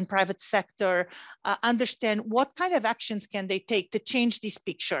society and private sector, understand what kind of actions can they take to change this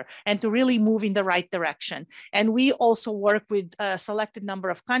picture and to really move in the right direction. And we also work with a selected number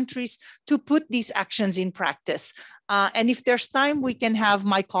of countries to put these actions in practice. And if there's time, we can have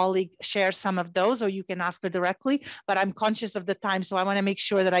my colleague share some of those, or you can ask her directly, but I'm conscious of the time, so I want to make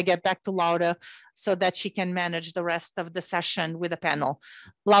sure that I get back to Laura so that she can manage the rest of the session with the panel.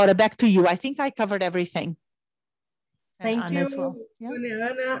 Laura, back to you. I think I covered everything. Thank you, well.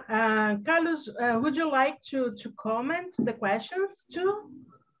 Yeah. Ana. Carlos, would you like to comment the questions too,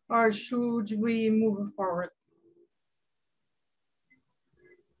 or should we move forward?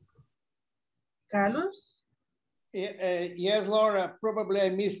 Carlos? Yes, Laura, probably I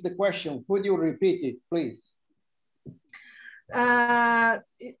missed the question. Could you repeat it, please? It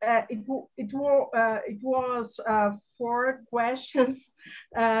was 4 questions,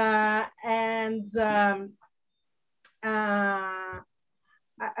 and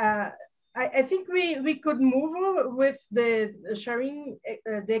I think we could move on with the sharing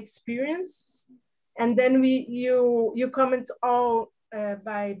the experience, and then you comment all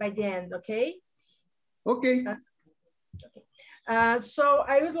by the end, okay? Okay. So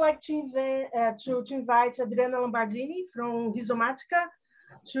I would like to invite Adriana Lombardini from Rhizomatica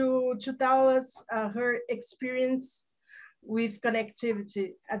to tell us her experience with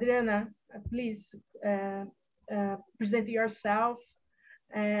connectivity. Adriana, please present yourself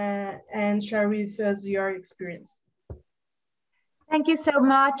and share with us your experience. Thank you so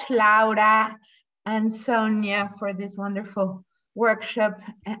much, Laura and Sonia, for this wonderful workshop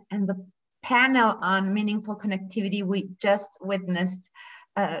and the panel on meaningful connectivity we just witnessed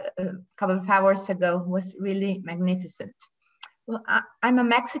a couple of hours ago was really magnificent. Well, I'm a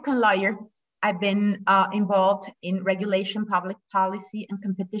Mexican lawyer. I've been involved in regulation, public policy, and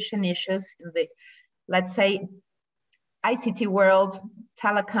competition issues in the, let's say, ICT world,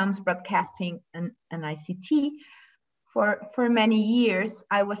 telecoms, broadcasting, and ICT. For many years,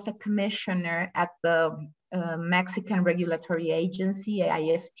 I was a commissioner at the Mexican Regulatory Agency,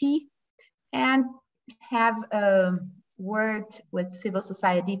 IFT, and have worked with civil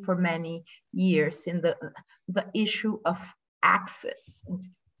society for many years in the issue of access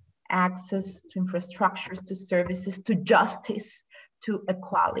to infrastructures, to services, to justice, to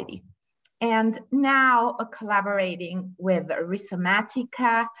equality. And now collaborating with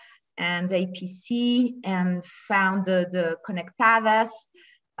Rhizomatica and APC, and founded Conectadas,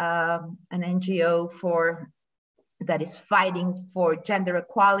 an NGO for that is fighting for gender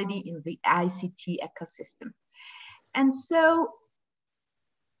equality in the ICT ecosystem. And so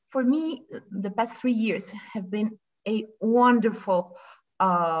for me, the past 3 years have been a wonderful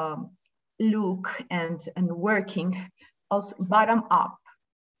look and working also bottom up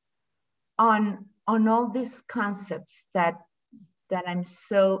on all these concepts that I'm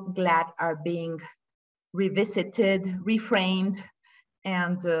so glad are being revisited, reframed,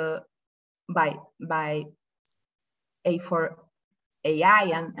 and by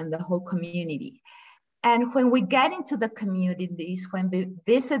A4AI and the whole community. And when we get into the communities, when we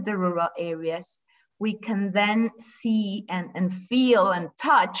visit the rural areas, we can then see and feel and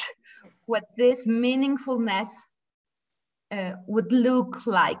touch what this meaningfulness would look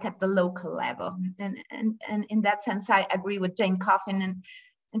like at the local level. And in that sense, I agree with Jane Coffin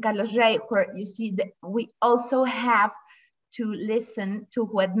and Carlos Rey, where you see that we also have to listen to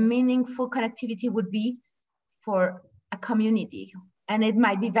what meaningful connectivity would be for a community. And it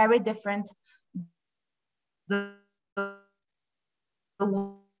might be very different. The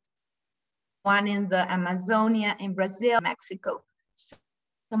one in the Amazonia, in Brazil, Mexico,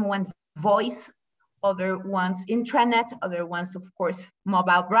 someone voice, other ones intranet, other ones, of course,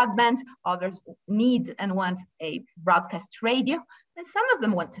 mobile broadband, others need and want a broadcast radio, and some of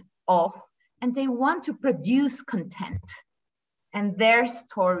them want all, and they want to produce content and their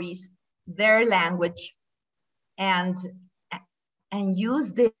stories, their language, and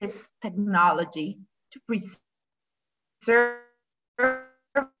use this technology to preserve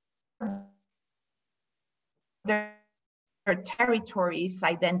their territories,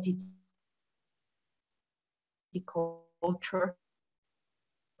 identity, culture,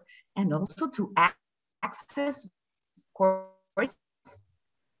 and also to access, of course,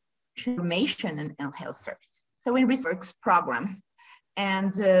 information and health services. So in research program,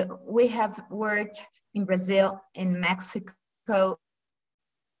 and we have worked in Brazil, in Mexico,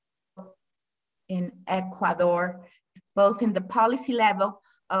 in Ecuador, both in the policy level,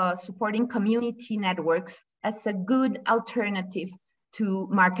 supporting community networks as a good alternative to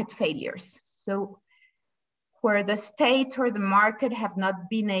market failures. So where the state or the market have not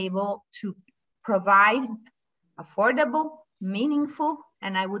been able to provide affordable, meaningful,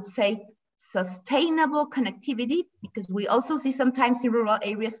 and I would say sustainable connectivity, because we also see sometimes in rural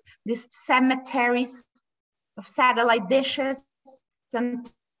areas, these cemeteries of satellite dishes and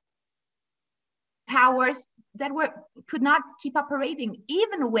towers that could not keep operating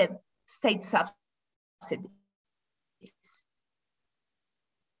even with state subsidies.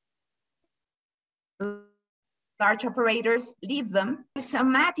 Large operators leave them.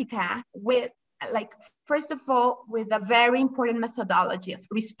 Somatica with, like, first of all, with a very important methodology of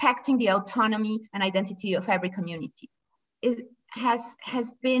respecting the autonomy and identity of every community. It has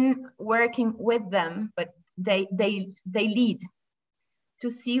been working with them, but they lead to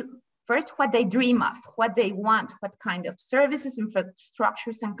see first what they dream of, what they want, what kind of services,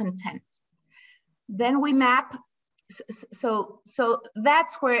 infrastructures, and content. Then we map. So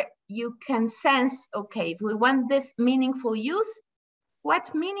that's where you can sense, okay, if we want this meaningful use,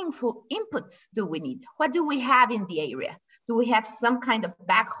 what meaningful inputs do we need? What do we have in the area? Do we have some kind of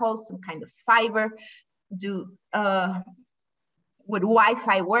backhaul, some kind of fiber? Would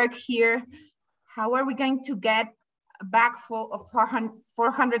Wi-Fi work here? How are we going to get a backhaul of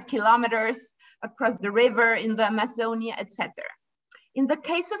 400 kilometers across the river in the Amazonia, etc.? In the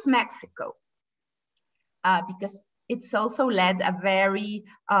case of Mexico, because it's also led a very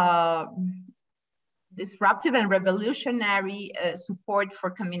disruptive and revolutionary support for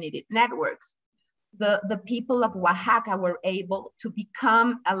community networks. The people of Oaxaca were able to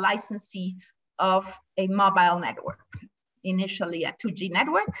become a licensee of a mobile network, initially a 2G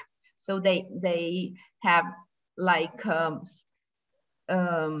network. So they have like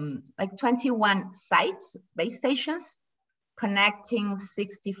 21 sites, base stations, connecting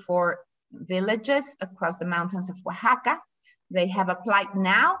 64 villages across the mountains of Oaxaca. They have applied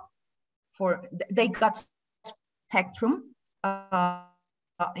now they got spectrum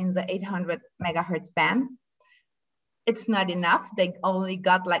in the 800 megahertz band. It's not enough. They only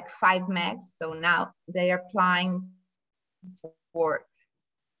got like 5 megs. So now they are applying for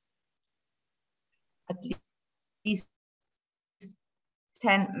at least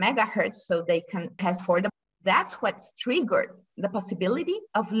 10 megahertz so they can pass for them. That's what's triggered the possibility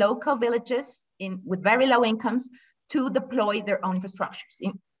of local villages with very low incomes to deploy their own infrastructures.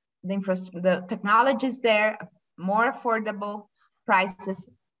 The technology is there, more affordable prices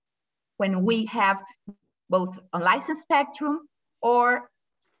when we have both unlicensed spectrum or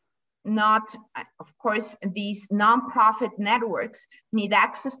not. Of course, these nonprofit networks need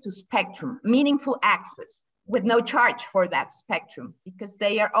access to spectrum, meaningful access. with no charge for that spectrum, because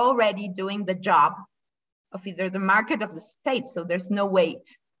they are already doing the job of either the market of the state. So there's no way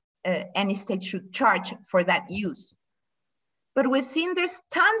any state should charge for that use. But we've seen there's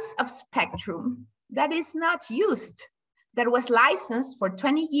tons of spectrum that is not used, that was licensed for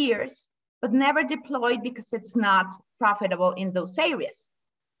 20 years, but never deployed because it's not profitable in those areas.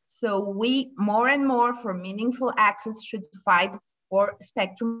 So we more and more for meaningful access should fight for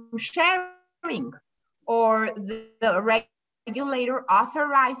spectrum sharing, or the regulator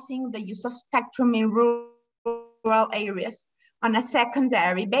authorizing the use of spectrum in rural areas on a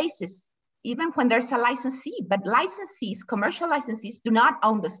secondary basis, even when there's a licensee. But licensees, commercial licensees, do not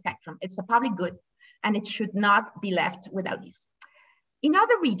own the spectrum. It's a public good, and it should not be left without use. In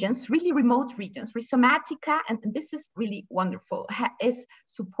other regions, really remote regions, Rhizomatica, and this is really wonderful, is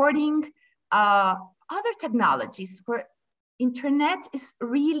supporting other technologies where internet is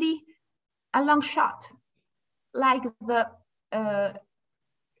really a long shot, like the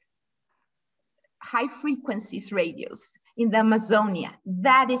high frequencies radios in the Amazonia.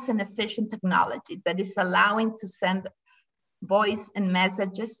 That is an efficient technology that is allowing to send voice and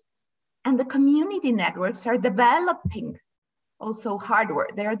messages. And the community networks are developing also hardware.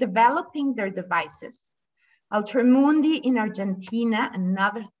 They are developing their devices. Altermundi in Argentina,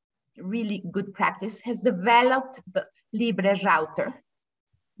 another really good practice, has developed the Libre router,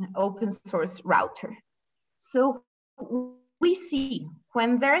 an open source router. So we see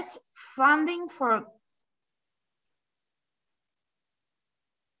when there's funding for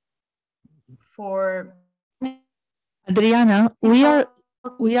Adriana, we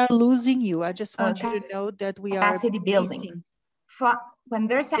are losing you. I just want you to know that we are capacity building. When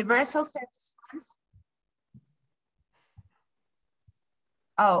there's a universal service funds.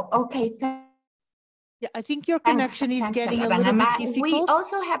 Oh, okay. Yeah, I think your connection is getting a little bit difficult. We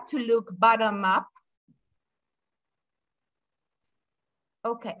also have to look bottom up.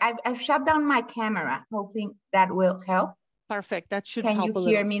 Okay, I've shut down my camera, hoping that will help. Perfect, that should help a little. Can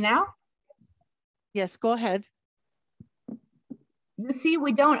you hear me now? Yes, go ahead. You see,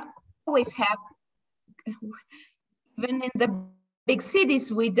 we don't always have, even in the big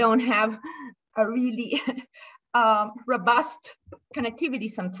cities, we don't have a really robust connectivity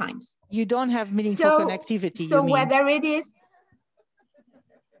sometimes. You don't have meaningful connectivity, so you mean? Whether it is,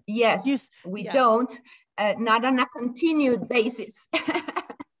 yes, we don't, not on a continued basis.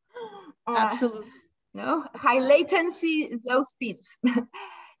 Absolutely. No, high latency, low speeds.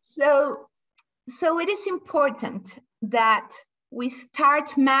 So it is important that we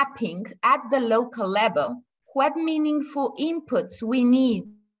start mapping at the local level what meaningful inputs we need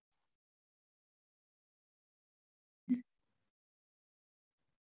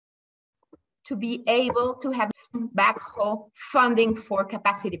to be able to have backhaul funding for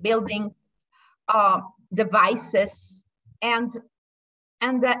capacity building, devices, and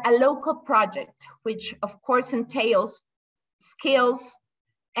a local project, which of course entails skills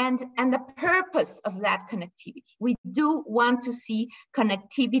and the purpose of that connectivity. We do want to see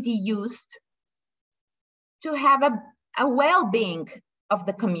connectivity used to have a well-being of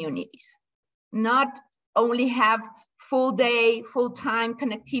the communities, not only have full day, full-time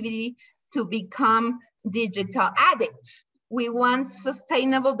connectivity to become digital addicts. We want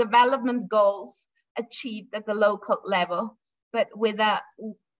sustainable development goals achieved at the local level, but with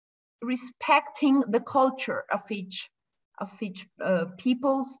respecting the culture of each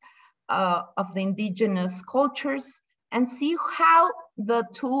peoples, of the indigenous cultures, and see how the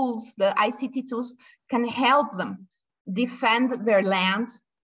tools, the ICT tools, can help them defend their land,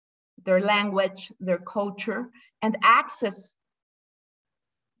 their language, their culture, and access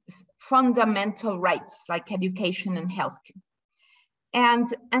fundamental rights like education and healthcare.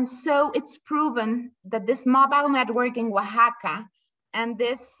 And so it's proven that this mobile network in Oaxaca and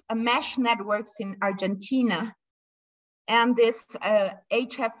this mesh networks in Argentina and this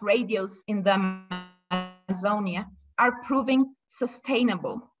HF radios in the Amazonia are proving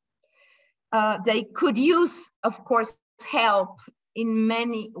sustainable. They could use, of course, help in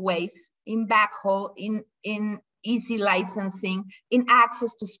many ways, in backhaul, in easy licensing, in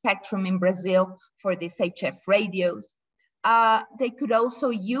access to spectrum in Brazil for these HF radios. They could also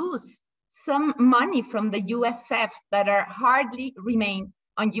use some money from the USF that are hardly remain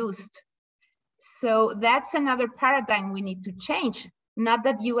unused. So that's another paradigm we need to change. Not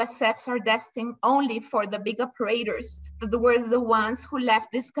that USFs are destined only for the big operators, that were the ones who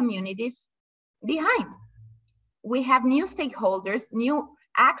left these communities behind. We have new stakeholders, new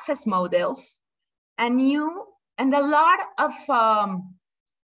access models, and a lot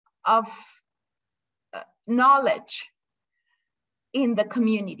of knowledge in the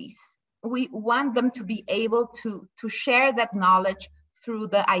communities. we want them to be able to share that knowledge through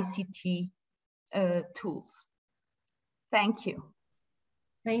the ICT tools. Thank you.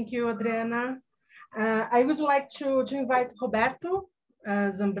 Thank you, Adriana. I would like to invite Roberto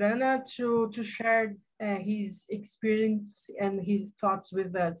Zambrana to share his experience and his thoughts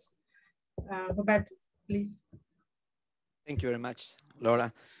with us. Roberto, please. Thank you very much,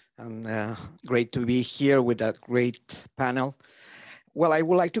 Laura. And great to be here with a great panel. Well, I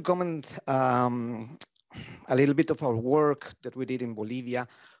would like to comment a little bit of our work that we did in Bolivia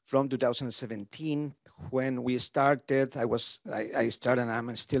from 2017. When we started, I started and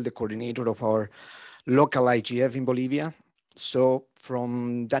I'm still the coordinator of our local IGF in Bolivia. So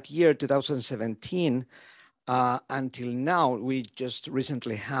from that year, 2017, until now, we just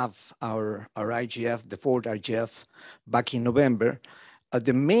recently have our IGF, the fourth IGF, back in November.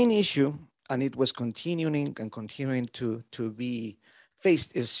 The main issue, and it was continuing to be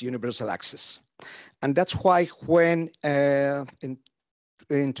faced, is universal access. And that's why when in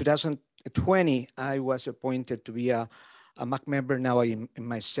 2020, I was appointed to be a MAC member now in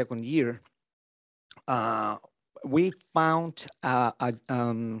my second year. We found a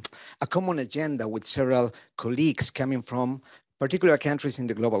common agenda with several colleagues coming from particular countries in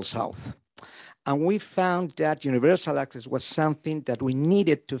the global south. And we found that universal access was something that we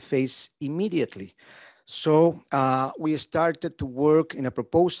needed to face immediately. So we started to work in a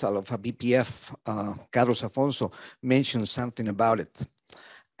proposal of a BPF. Carlos Afonso mentioned something about it.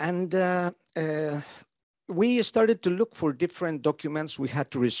 And we started to look for different documents we had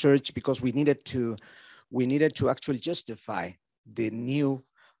to research because we needed to actually justify the new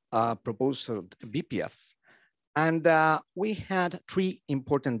proposal BPF. And we had three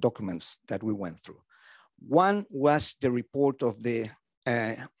important documents that we went through. One was the report of the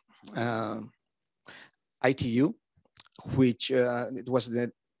ITU, which it was the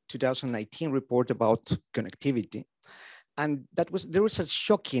 2019 report about connectivity. And there was a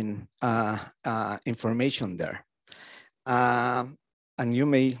shocking information there. And you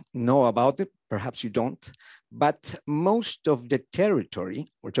may know about it, perhaps you don't, but most of the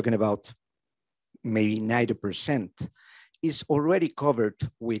territory, we're talking about maybe 90%, is already covered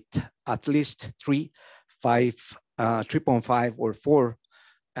with at least 3.5 or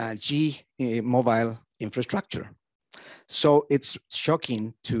 4G mobile infrastructure. So it's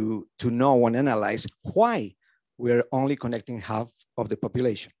shocking to know and analyze why we're only connecting half of the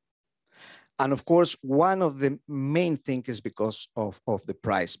population. And of course, one of the main things is because of the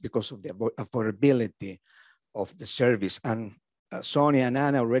price, because of the affordability of the service. And Sonia and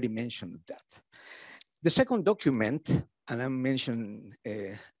Anna already mentioned that. The second document, and I'm mentioning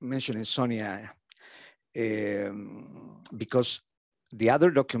Sonia because the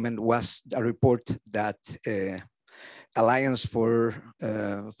other document was a report that Alliance for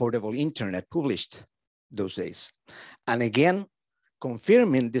Affordable Internet published those days. And again,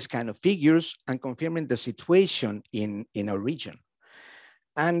 confirming this kind of figures and confirming the situation in our region.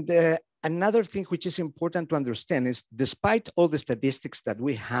 And another thing which is important to understand is despite all the statistics that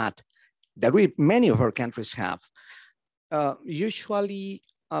we had, that many of our countries have, usually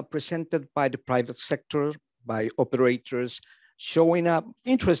presented by the private sector, by operators, showing up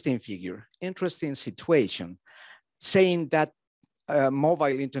interesting figure, interesting situation, saying that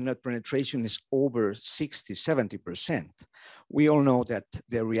mobile internet penetration is over 60, 70%. We all know that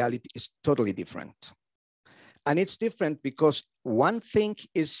the reality is totally different. And it's different because one thing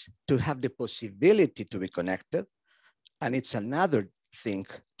is to have the possibility to be connected, and it's another thing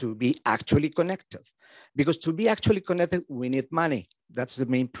to be actually connected. Because to be actually connected, we need money. That's the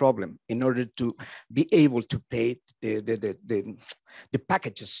main problem in order to be able to pay the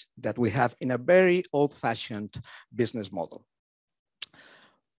packages that we have in a very old-fashioned business model.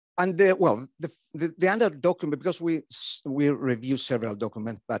 And the other document, because we review several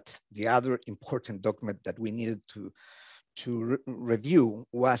documents, but the other important document that we needed to review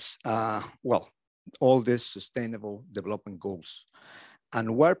was, all these sustainable development goals.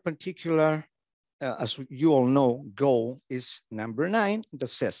 And one particular, as you all know, goal is number 9 that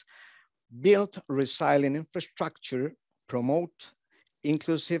says, build resilient infrastructure, promote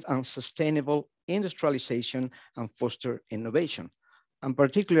inclusive and sustainable industrialization, and foster innovation. And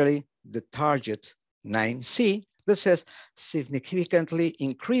particularly the target 9C that says significantly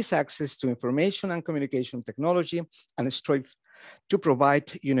increase access to information and communication technology and strive to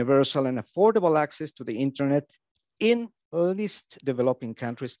provide universal and affordable access to the internet in least developing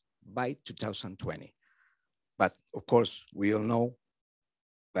countries by 2020. But of course, we all know,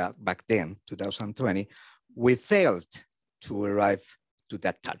 well, back then, 2020, we failed to arrive to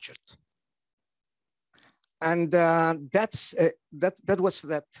that target. And that was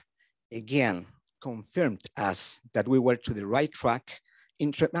that again confirmed us that we were to the right track.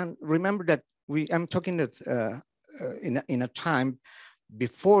 And remember that I'm talking that in a time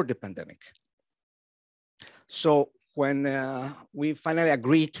before the pandemic. So when we finally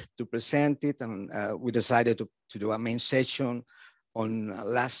agreed to present it, and we decided to do a main session on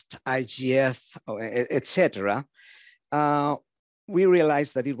last IGF, etc., we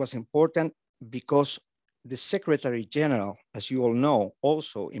realized that it was important because the Secretary General, as you all know,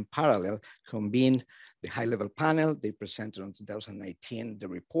 also in parallel convened the high-level panel. They presented in 2019 the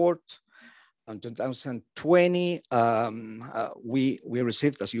report. In 2020, we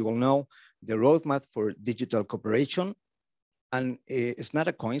received, as you all know, the roadmap for digital cooperation. And it's not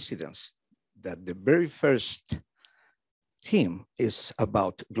a coincidence that the very first theme is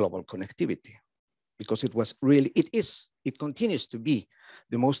about global connectivity, because it continues to be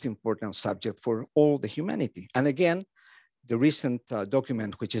the most important subject for all the humanity. And again, the recent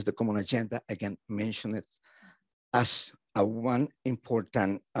document, which is the Common Agenda, again mentioned it as one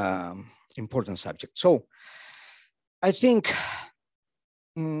important subject. So I think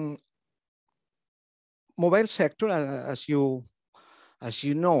mobile sector, as you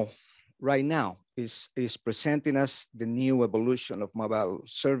know, right now is presenting us the new evolution of mobile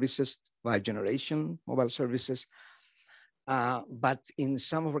services, 5th generation mobile services. But in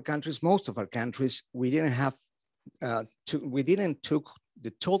some of our countries, most of our countries, we didn't have, we didn't took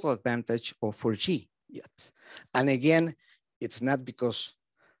the total advantage of 4G yet. And again, it's not because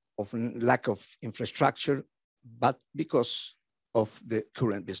of lack of infrastructure, but because of the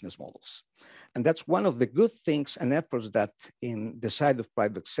current business models. And that's one of the good things and efforts that in the side of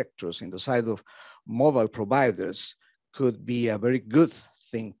private sectors, in the side of mobile providers, could be a very good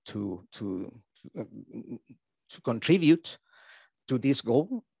thing to contribute to this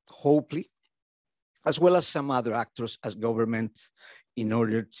goal, hopefully, as well as some other actors as government, in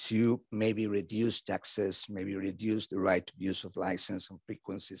order to maybe reduce taxes, maybe reduce the right use of license and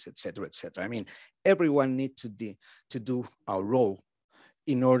frequencies, et cetera, et cetera. I mean, everyone needs to do our role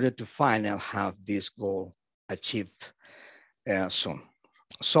in order to finally have this goal achieved soon.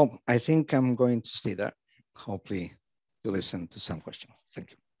 So I think I'm going to stay there, hopefully to listen to some questions.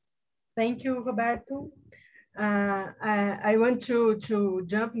 Thank you. Thank you, Roberto. I want to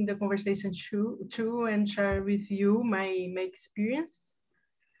jump in the conversation too and share with you my experience.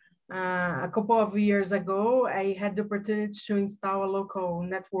 A couple of years ago, I had the opportunity to install a local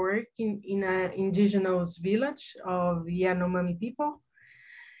network in an indigenous village of Yanomami people.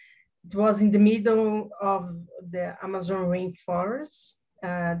 It was in the middle of the Amazon rainforest.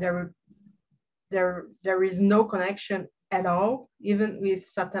 There is no connection at all, even with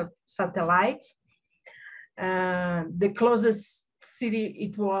satellites. The closest city,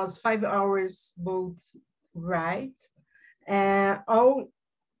 it was 5 hours boat ride. All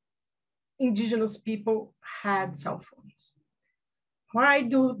indigenous people had cell phones. Why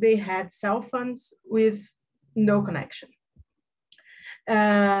do they had cell phones with no connection?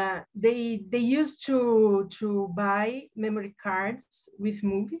 They used to buy memory cards with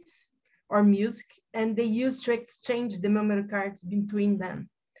movies or music, and they used to exchange the memory cards between them.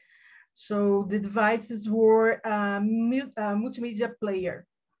 So the devices were a multimedia player.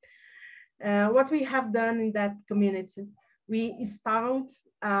 What we have done in that community, we installed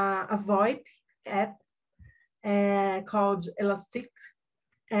a VoIP app called Elastic,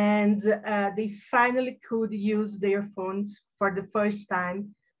 and they finally could use their phones for the first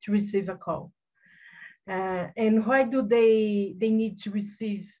time to receive a call. And why do they need to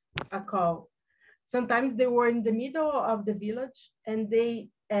receive a call? Sometimes they were in the middle of the village and they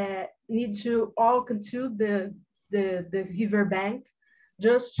need to walk to the river bank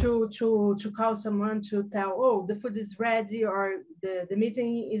just to call someone to tell, oh, the food is ready or the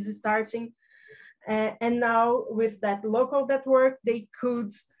meeting is starting. And now with that local network, they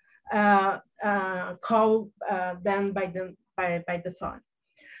could call them by the phone.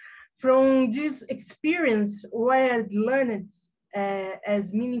 From this experience, what I learned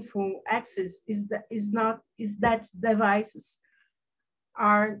as meaningful access is that devices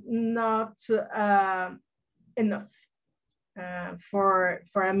are not enough for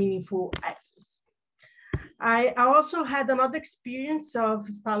a meaningful access. I also had another experience of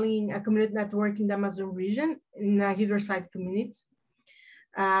installing a community network in the Amazon region in a riverside community.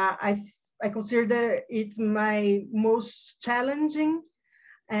 I consider it my most challenging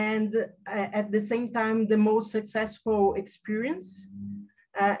and at the same time the most successful experience.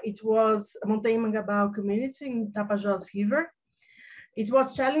 It was a Montanha Mangabao community in Tapajós River. It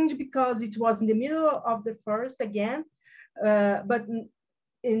was challenging because it was in the middle of the forest again, but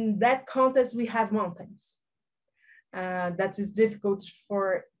in that context we have mountains. That is difficult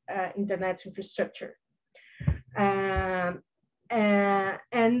for internet infrastructure. And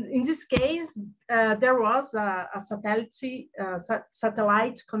in this case, there was a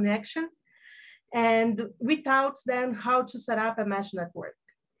satellite connection, and without then how to set up a mesh network.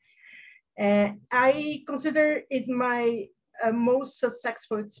 I consider it my most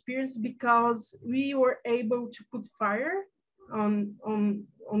successful experience because we were able to put fire on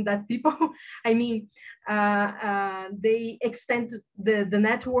that people. I mean, they extended the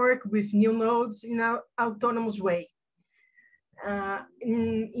network with new nodes in an autonomous way.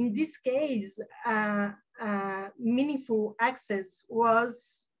 In this case, meaningful access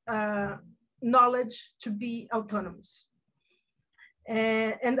was knowledge to be autonomous.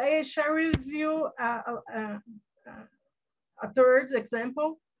 And I share with you a third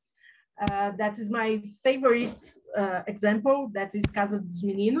example. That is my favorite example, that is Casa dos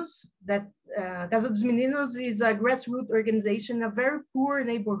Meninos. Casa dos Meninos is a grassroots organization, a very poor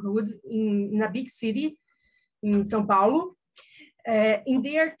neighborhood in a big city in São Paulo. In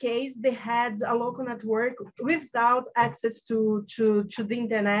their case, they had a local network without access to the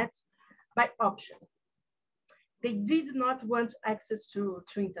internet by option. They did not want access to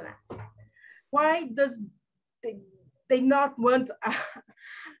internet. Why does they not want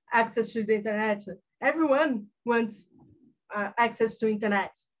access to the internet? Everyone wants access to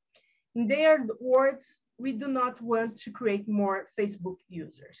internet. In their words, we do not want to create more Facebook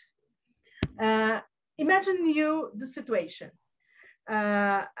users. Imagine the situation.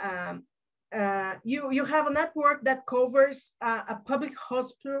 You have a network that covers a public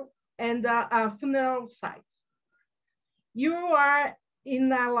hospital and a funeral site. You are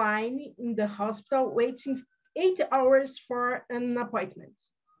in a line in the hospital waiting 8 hours for an appointment.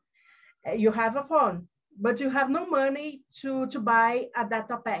 You have a phone, but you have no money to buy a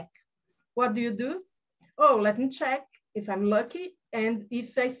data pack. What do? Oh, let me check if I'm lucky and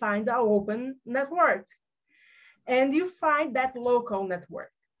if I find an open network. And you find that local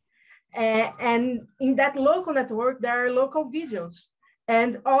network. And in that local network, there are local videos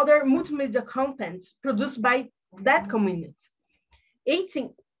and other multimedia content produced by that community.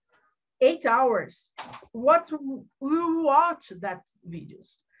 8 hours, what we watch that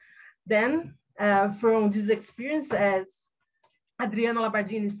videos. Then from this experience, as Adriano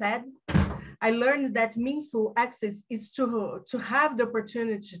Labardini said, I learned that meaningful access is to have the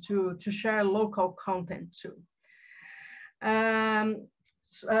opportunity to share local content too.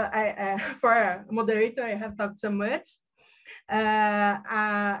 For a moderator, I have talked so much.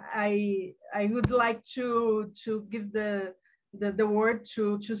 I would like to give the word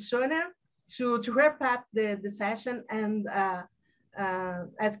to Sonia to wrap up the session and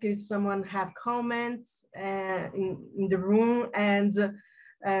ask if someone have comments in the room and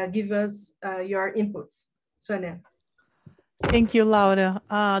give us your inputs. Sonia. Thank you, Laura.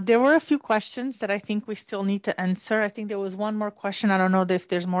 There were a few questions that I think we still need to answer. I think there was one more question. I don't know if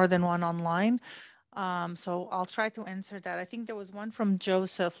there's more than one online. So I'll try to answer that. I think there was one from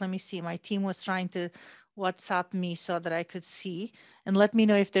Joseph. Let me see. My team was trying to WhatsApp me so that I could see. And let me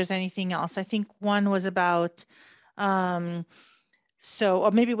know if there's anything else. I think one was about...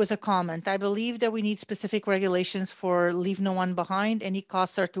 or maybe it was a comment. I believe that we need specific regulations for leave no one behind. Any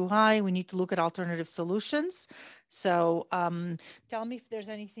costs are too high. We need to look at alternative solutions. So tell me if there's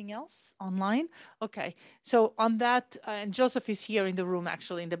anything else online. Okay, so on that, and Joseph is here in the room,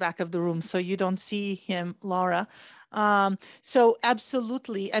 actually in the back of the room, so you don't see him, Laura. So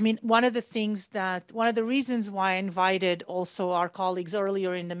absolutely. I mean, one of the reasons why I invited also our colleagues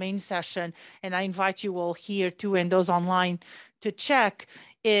earlier in the main session, and I invite you all here too, and those online to check,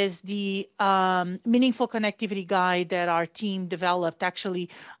 is the meaningful connectivity guide that our team developed. Actually,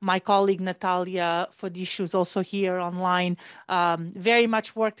 my colleague Natalia Fodish, who's also here online, very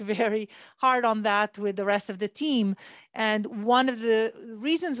much worked very hard on that with the rest of the team. And one of the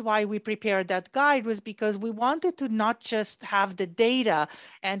reasons why we prepared that guide was because we wanted to not just have the data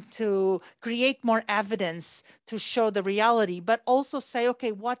and to create more evidence to show the reality, but also say,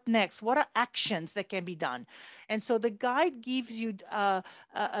 okay, what next? What are actions that can be done? And so the guide gives you a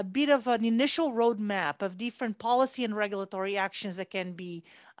bit of an initial roadmap of different policy and regulatory actions that can be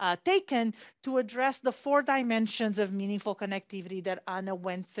taken to address the 4 dimensions of meaningful connectivity that Anna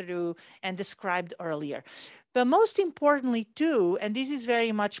went through and described earlier. But most importantly too, and this is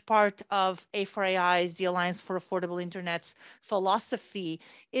very much part of A4AI's, the Alliance for Affordable Internet's philosophy,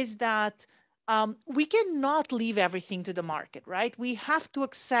 is that we cannot leave everything to the market, right? We have to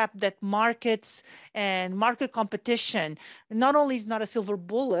accept that markets and market competition not only is not a silver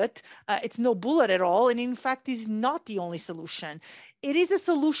bullet, it's no bullet at all, and in fact is not the only solution. It is a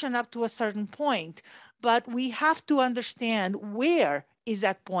solution up to a certain point, but we have to understand where is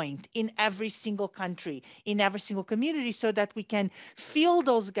at point in every single country, in every single community, so that we can fill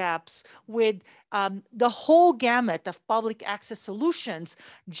those gaps with the whole gamut of public access solutions,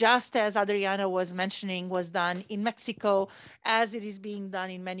 just as Adriana was mentioning was done in Mexico, as it is being done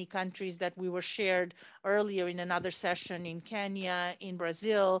in many countries that we were shared earlier in another session in Kenya, in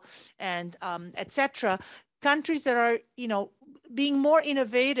Brazil, and etc. Countries that are, being more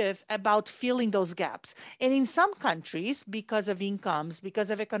innovative about filling those gaps. And in some countries, because of incomes, because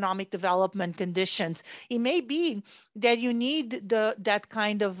of economic development conditions, it may be that you need that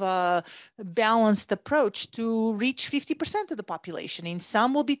kind of balanced approach to reach 50% of the population. In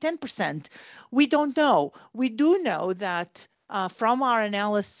some will be 10%. We don't know. We do know that from our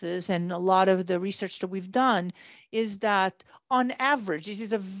analysis and a lot of the research that we've done is that on average, this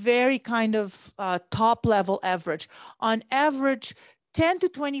is a very kind of top level average. On average, 10 to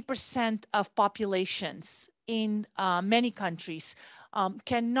 20% of populations in many countries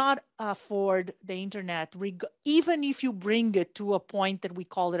cannot afford the internet, even if you bring it to a point that we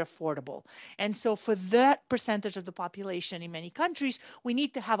call it affordable. And so for that percentage of the population in many countries, we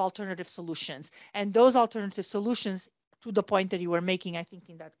need to have alternative solutions. And those alternative solutions, to the point that you were making, I think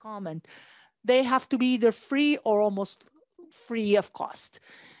in that comment, they have to be either free or almost free of cost.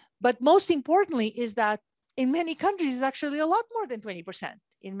 But most importantly is that in many countries, it's actually a lot more than 20%.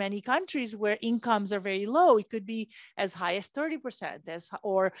 In many countries where incomes are very low, it could be as high as 30%,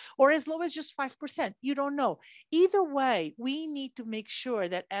 or as low as just 5%. You don't know. Either way, we need to make sure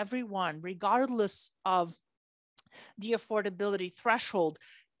that everyone, regardless of the affordability threshold,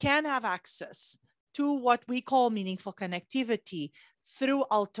 can have access to what we call meaningful connectivity through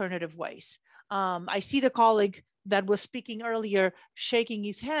alternative ways. I see the colleague that was speaking earlier shaking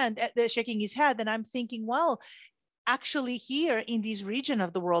his head, and I'm thinking, well, actually here in this region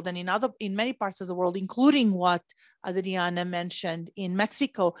of the world and in many parts of the world, including what Adriana mentioned in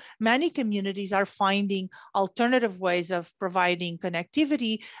Mexico, many communities are finding alternative ways of providing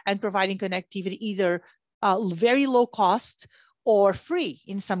connectivity, and providing connectivity either very low cost or free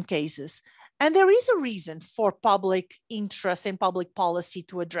in some cases. And there is a reason for public interest and public policy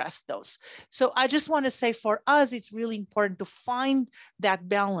to address those. So I just want to say for us, it's really important to find that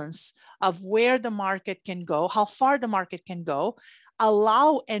balance of where the market can go, how far the market can go,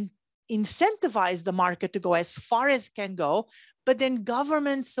 allow and incentivize the market to go as far as it can go, but then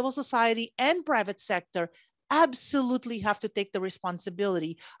government, civil society, and private sector absolutely have to take the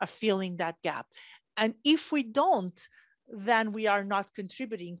responsibility of filling that gap. And if we don't, then we are not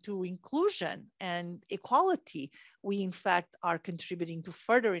contributing to inclusion and equality. We, in fact, are contributing to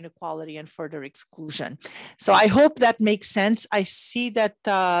further inequality and further exclusion. So I hope that makes sense. I see that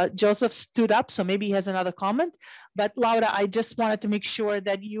Joseph stood up, so maybe he has another comment. But Laura, I just wanted to make sure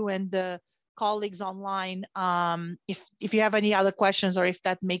that you and the colleagues online, if you have any other questions or if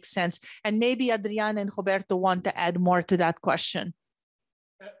that makes sense. And maybe Adriana and Roberto want to add more to that question.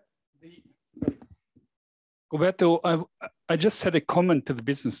 Roberto, I just had a comment to the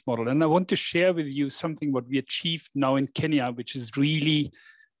business model, and I want to share with you something what we achieved now in Kenya, which is really,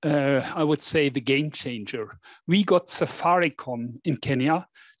 I would say, the game changer. We got Safaricom in Kenya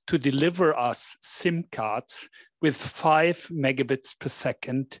to deliver us SIM cards with 5 megabits per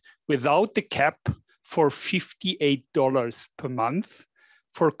second without the cap for $58 per month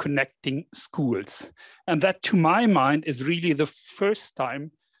for connecting schools. And that, to my mind, is really the first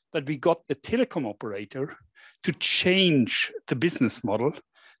time that we got a telecom operator to change the business model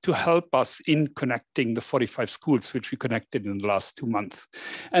to help us in connecting the 45 schools, which we connected in the last 2 months.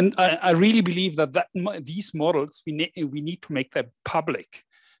 And I really believe that these models, we need to make them public.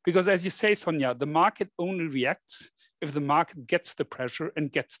 Because as you say, Sonia, the market only reacts if the market gets the pressure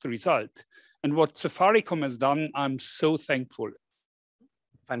and gets the result. And what Safaricom has done, I'm so thankful.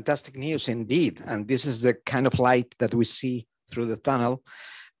 Fantastic news indeed. And this is the kind of light that we see through the tunnel.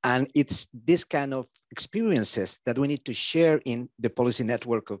 And it's this kind of experiences that we need to share in the policy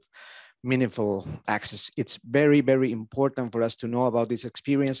network of meaningful access. It's very, very important for us to know about these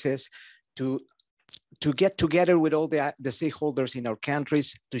experiences, to get together with all the stakeholders in our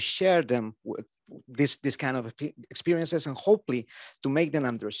countries, to share them with this kind of experiences, and hopefully to make them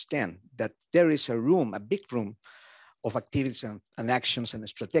understand that there is a room, a big room of activities and actions and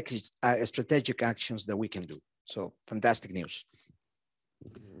strategic actions that we can do. So fantastic news.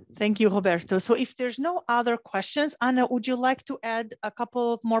 Thank you, Roberto. So if there's no other questions, Anna, would you like to add a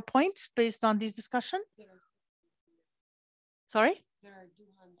couple of more points based on this discussion? Sorry? There are 2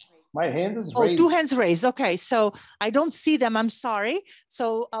 hands raised. My hand is raised. Oh, 2 hands raised. Okay, so I don't see them. I'm sorry.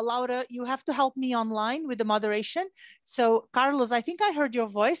 So Laura, you have to help me online with the moderation. So Carlos, I think I heard your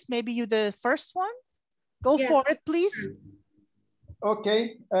voice. Maybe you the first one. Go for it, please.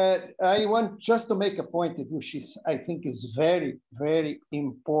 Okay, I want just to make a point which is, I think is very, very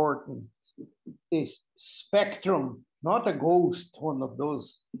important. Is spectrum, not a ghost, one of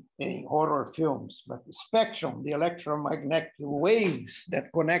those horror films, but the spectrum, the electromagnetic waves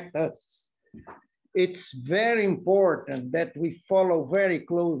that connect us. It's very important that we follow very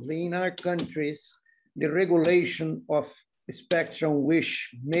closely in our countries the regulation of the spectrum, which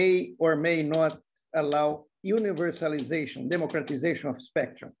may or may not allow universalization, democratization of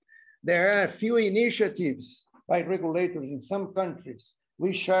spectrum. There are a few initiatives by regulators in some countries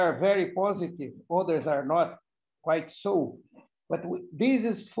which are very positive, others are not quite so. But this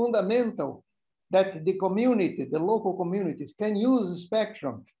is fundamental that the community, the local communities can use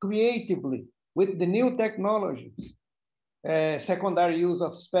spectrum creatively with the new technologies, secondary use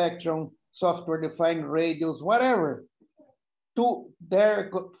of spectrum, software-defined radios, whatever,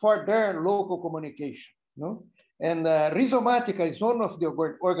 for their local communication. No? And Rhizomatica is one of the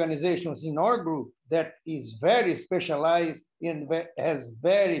organizations in our group that is very specialized and has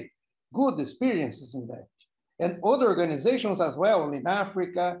very good experiences in that. And other organizations as well in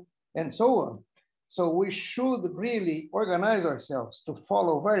Africa and so on. So we should really organize ourselves to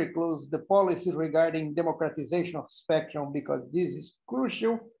follow very close the policy regarding democratization of spectrum, because this is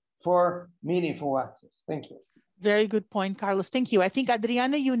crucial for meaningful access. Thank you. Very good point, Carlos. Thank you. I think,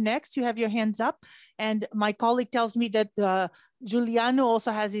 Adriana, you next. You have your hands up. And my colleague tells me that Giuliano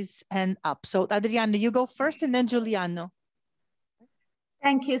also has his hand up. So, Adriana, you go first and then Giuliano.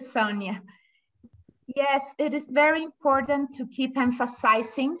 Thank you, Sonia. Yes, it is very important to keep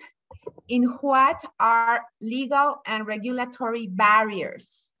emphasizing in what are legal and regulatory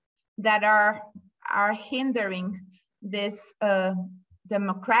barriers that are hindering this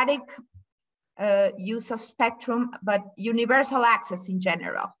democratic use of spectrum, but universal access in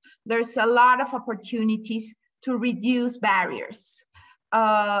general. There's a lot of opportunities to reduce barriers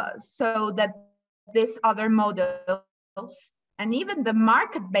so that these other models and even the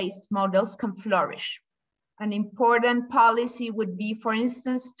market-based models can flourish. An important policy would be, for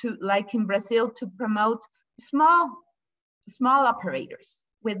instance, to, like in Brazil, to promote small operators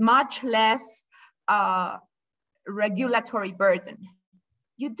with much less regulatory burden.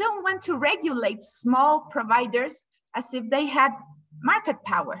 You don't want to regulate small providers as if they had market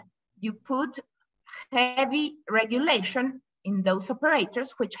power. You put heavy regulation in those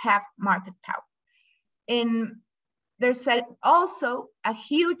operators which have market power. And there's also a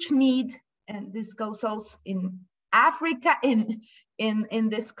huge need, and this goes also in Africa, in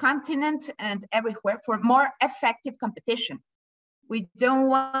this continent and everywhere, for more effective competition. We don't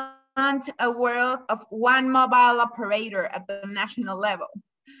want a world of one mobile operator at the national level,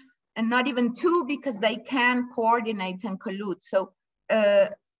 and not even two, because they can coordinate and collude. So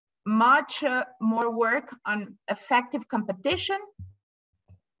much more work on effective competition,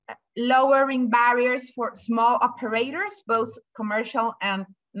 lowering barriers for small operators, both commercial and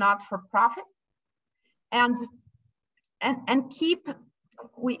not for profit, and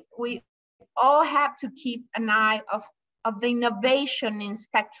we all have to keep an eye of the innovation in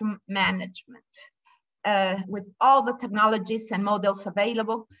spectrum management with all the technologies and models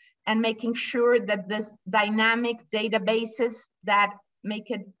available, and making sure that this dynamic databases that make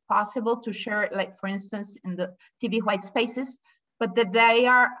it possible to share, like for instance in the TV white spaces, but that they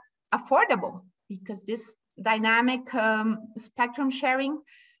are affordable, because this dynamic spectrum sharing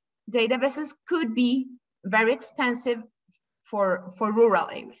databases could be very expensive for rural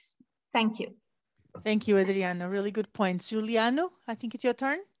areas. Thank you. Thank you, Adriana. Really good points. Giuliano, I think it's your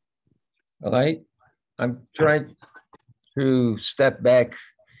turn. All right. I'm trying to step back,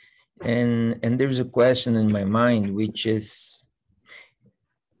 and there's a question in my mind, which is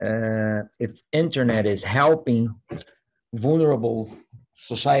if internet is helping vulnerable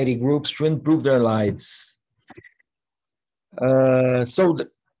society groups to improve their lives.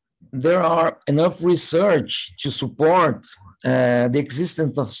 There are enough research to support the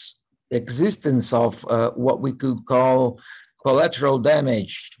existence of what we could call collateral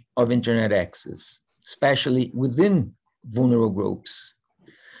damage of internet access, especially within vulnerable groups.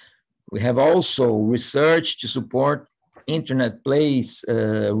 We have also research to support internet plays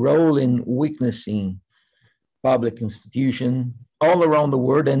a role in weakening public institutions all around the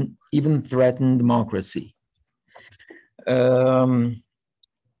world and even threaten democracy.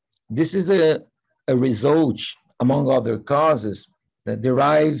 This is a result, among other causes, that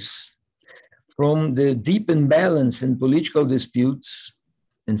derives from the deep imbalance in political disputes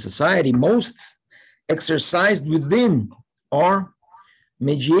in society, most exercised within or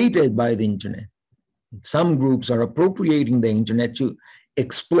mediated by the internet. Some groups are appropriating the internet to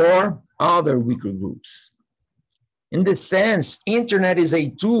explore other weaker groups. In this sense, internet is a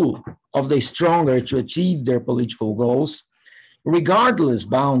tool of the stronger to achieve their political goals, regardless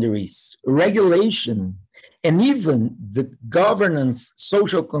boundaries, regulation, and even the governance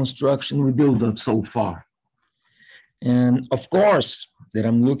social construction we built up so far. And of course, that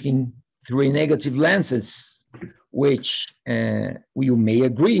I'm looking through a negative lenses, which you may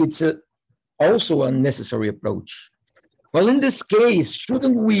agree it's also a necessary approach. Well, in this case,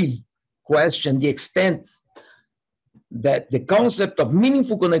 shouldn't we question the extent that the concept of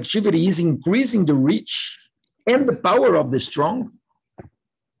meaningful connectivity is increasing the reach and the power of the strong?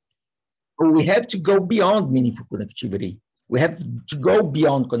 Or we have to go beyond meaningful connectivity. We have to go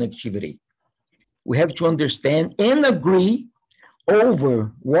beyond connectivity. We have to understand and agree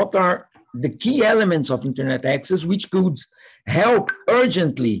over what are the key elements of internet access, which could help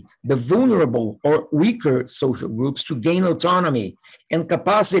urgently the vulnerable or weaker social groups to gain autonomy and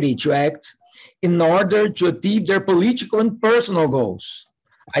capacity to act in order to achieve their political and personal goals.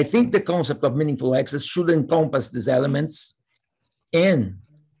 I think the concept of meaningful access should encompass these elements. And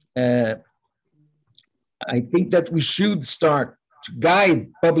I think that we should start to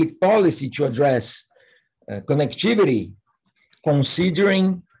guide public policy to address connectivity,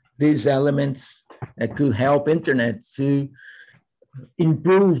 considering these elements that could help internet to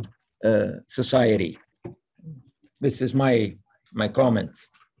improve society. This is my comment.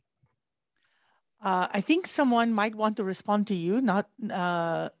 I think someone might want to respond to you. Not.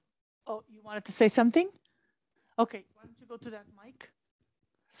 Oh, you wanted to say something? Okay, why don't you go to that mic?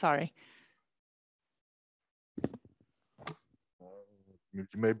 Sorry.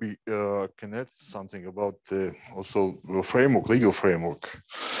 Maybe can add something about also the framework, legal framework.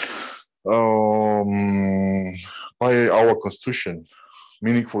 By our constitution,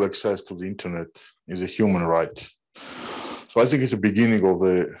 meaningful access to the internet is a human right. So I think it's the beginning of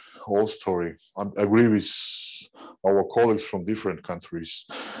the whole story. I agree with our colleagues from different countries.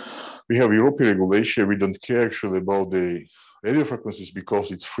 We have European regulation. We don't care actually about the radio frequencies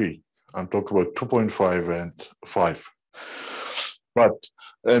because it's free. I'm talking about 2.5 and 5.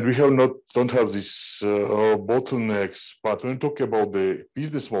 And we don't have these bottlenecks. But when we talk about the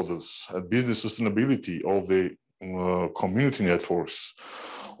business models and business sustainability of the community networks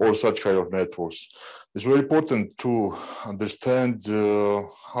or such kind of networks, it's very important to understand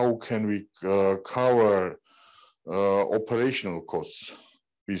how can we cover operational costs,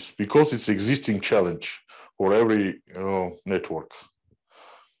 because it's existing challenge for every network.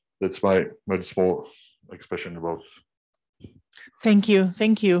 That's my very small expression about. Thank you.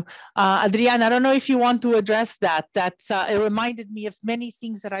 Thank you. Adriana, I don't know if you want to address that. It reminded me of many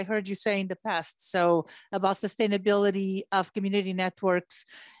things that I heard you say in the past. So about sustainability of community networks.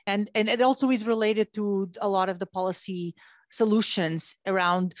 And it also is related to a lot of the policy solutions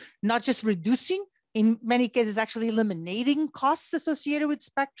around not just reducing, in many cases actually eliminating costs associated with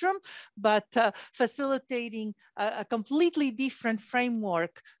spectrum, but facilitating a completely different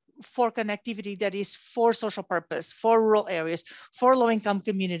framework for connectivity that is for social purpose, for rural areas, for low-income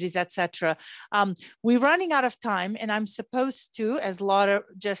communities, etc. We're running out of time, and I'm supposed to, as Laura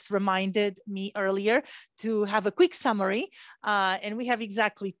just reminded me earlier, to have a quick summary, and we have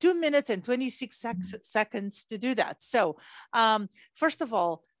exactly 2 minutes and 26 seconds to do that. So first of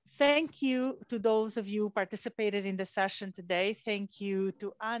all, thank you to those of you who participated in the session today. Thank you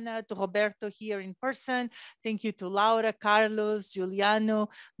to Ana, to Roberto here in person. Thank you to Laura, Carlos, Giuliano,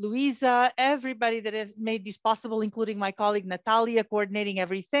 Luisa, everybody that has made this possible, including my colleague Natalia, coordinating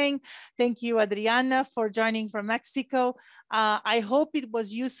everything. Thank you, Adriana, for joining from Mexico. I hope it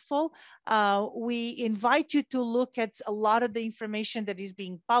was useful. We invite you to look at a lot of the information that is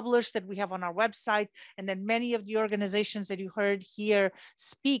being published that we have on our website, and then many of the organizations that you heard here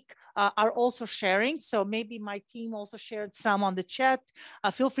speak are also sharing. So maybe my team also shared some on the chat.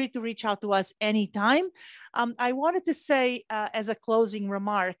 Feel free to reach out to us anytime. I wanted to say as a closing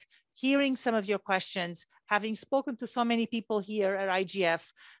remark, hearing some of your questions, having spoken to so many people here at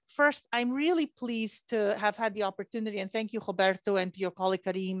IGF, first, I'm really pleased to have had the opportunity, and thank you, Roberto, and to your colleague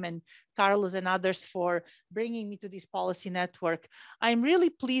Karim and Carlos and others for bringing me to this policy network. I'm really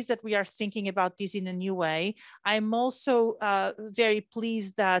pleased that we are thinking about this in a new way. I'm also very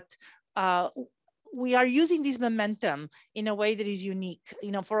pleased that we are using this momentum in a way that is unique.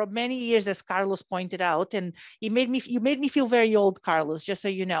 You know, for many years, as Carlos pointed out, and you made me feel very old, Carlos, just so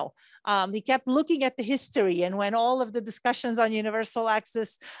you know. He kept looking at the history, and when all of the discussions on universal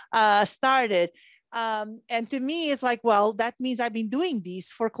access started, and to me, it's like, well, that means I've been doing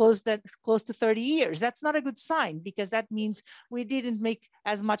these for close to 30 years. That's not a good sign, because that means we didn't make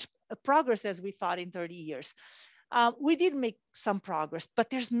as much progress as we thought in 30 years. We did make some progress, but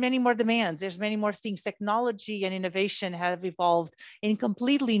there's many more demands. There's many more things. Technology and innovation have evolved in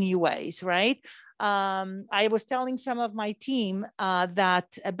completely new ways, right? I was telling some of my team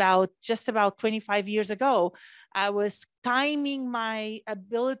that just about 25 years ago, I was timing my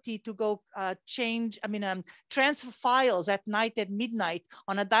ability to go transfer files at night at midnight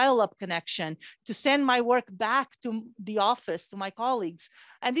on a dial-up connection to send my work back to the office, to my colleagues.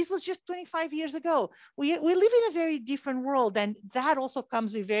 And this was just 25 years ago. We live in a very different world, and that also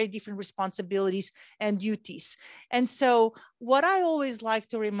comes with very different responsibilities and duties. And so what I always like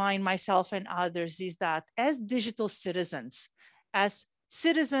to remind myself and others is that as digital citizens, as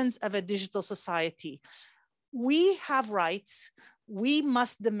citizens of a digital society, we have rights. We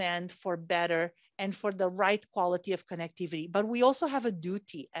must demand for better and for the right quality of connectivity, but we also have a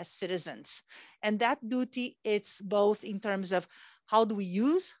duty as citizens. And that duty, it's both in terms of how do we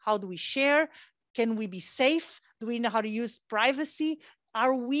use, how do we share, can we be safe, do we know how to use privacy,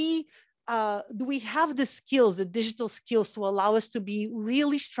 do we have the skills, the digital skills to allow us to be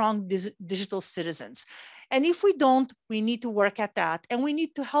really strong digital citizens? And if we don't, we need to work at that. And we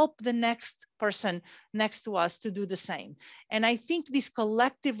need to help the next person next to us to do the same. And I think this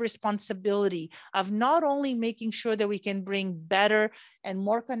collective responsibility of not only making sure that we can bring better and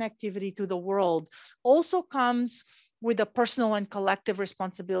more connectivity to the world also comes with a personal and collective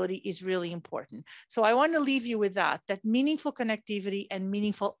responsibility is really important. So I want to leave you with that meaningful connectivity and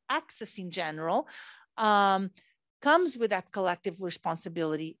meaningful access in general comes with that collective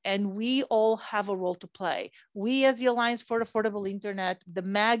responsibility, and we all have a role to play. We as the Alliance for Affordable Internet, the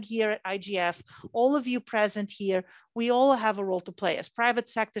MAG here at IGF, all of you present here, we all have a role to play as private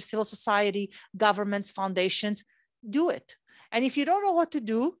sector, civil society, governments, foundations, do it. And if you don't know what to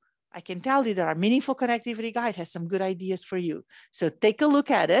do, I can tell you that our Meaningful Connectivity Guide has some good ideas for you. So take a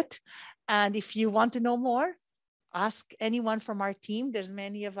look at it. And if you want to know more, ask anyone from our team. There's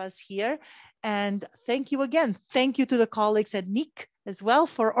many of us here. And thank you again. Thank you to the colleagues at NIC as well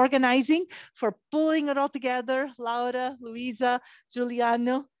for organizing, for pulling it all together. Laura, Luisa,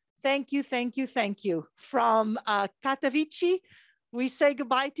 Giuliano, thank you, thank you, thank you. From Katowice, we say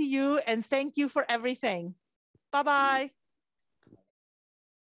goodbye to you and thank you for everything. Bye-bye.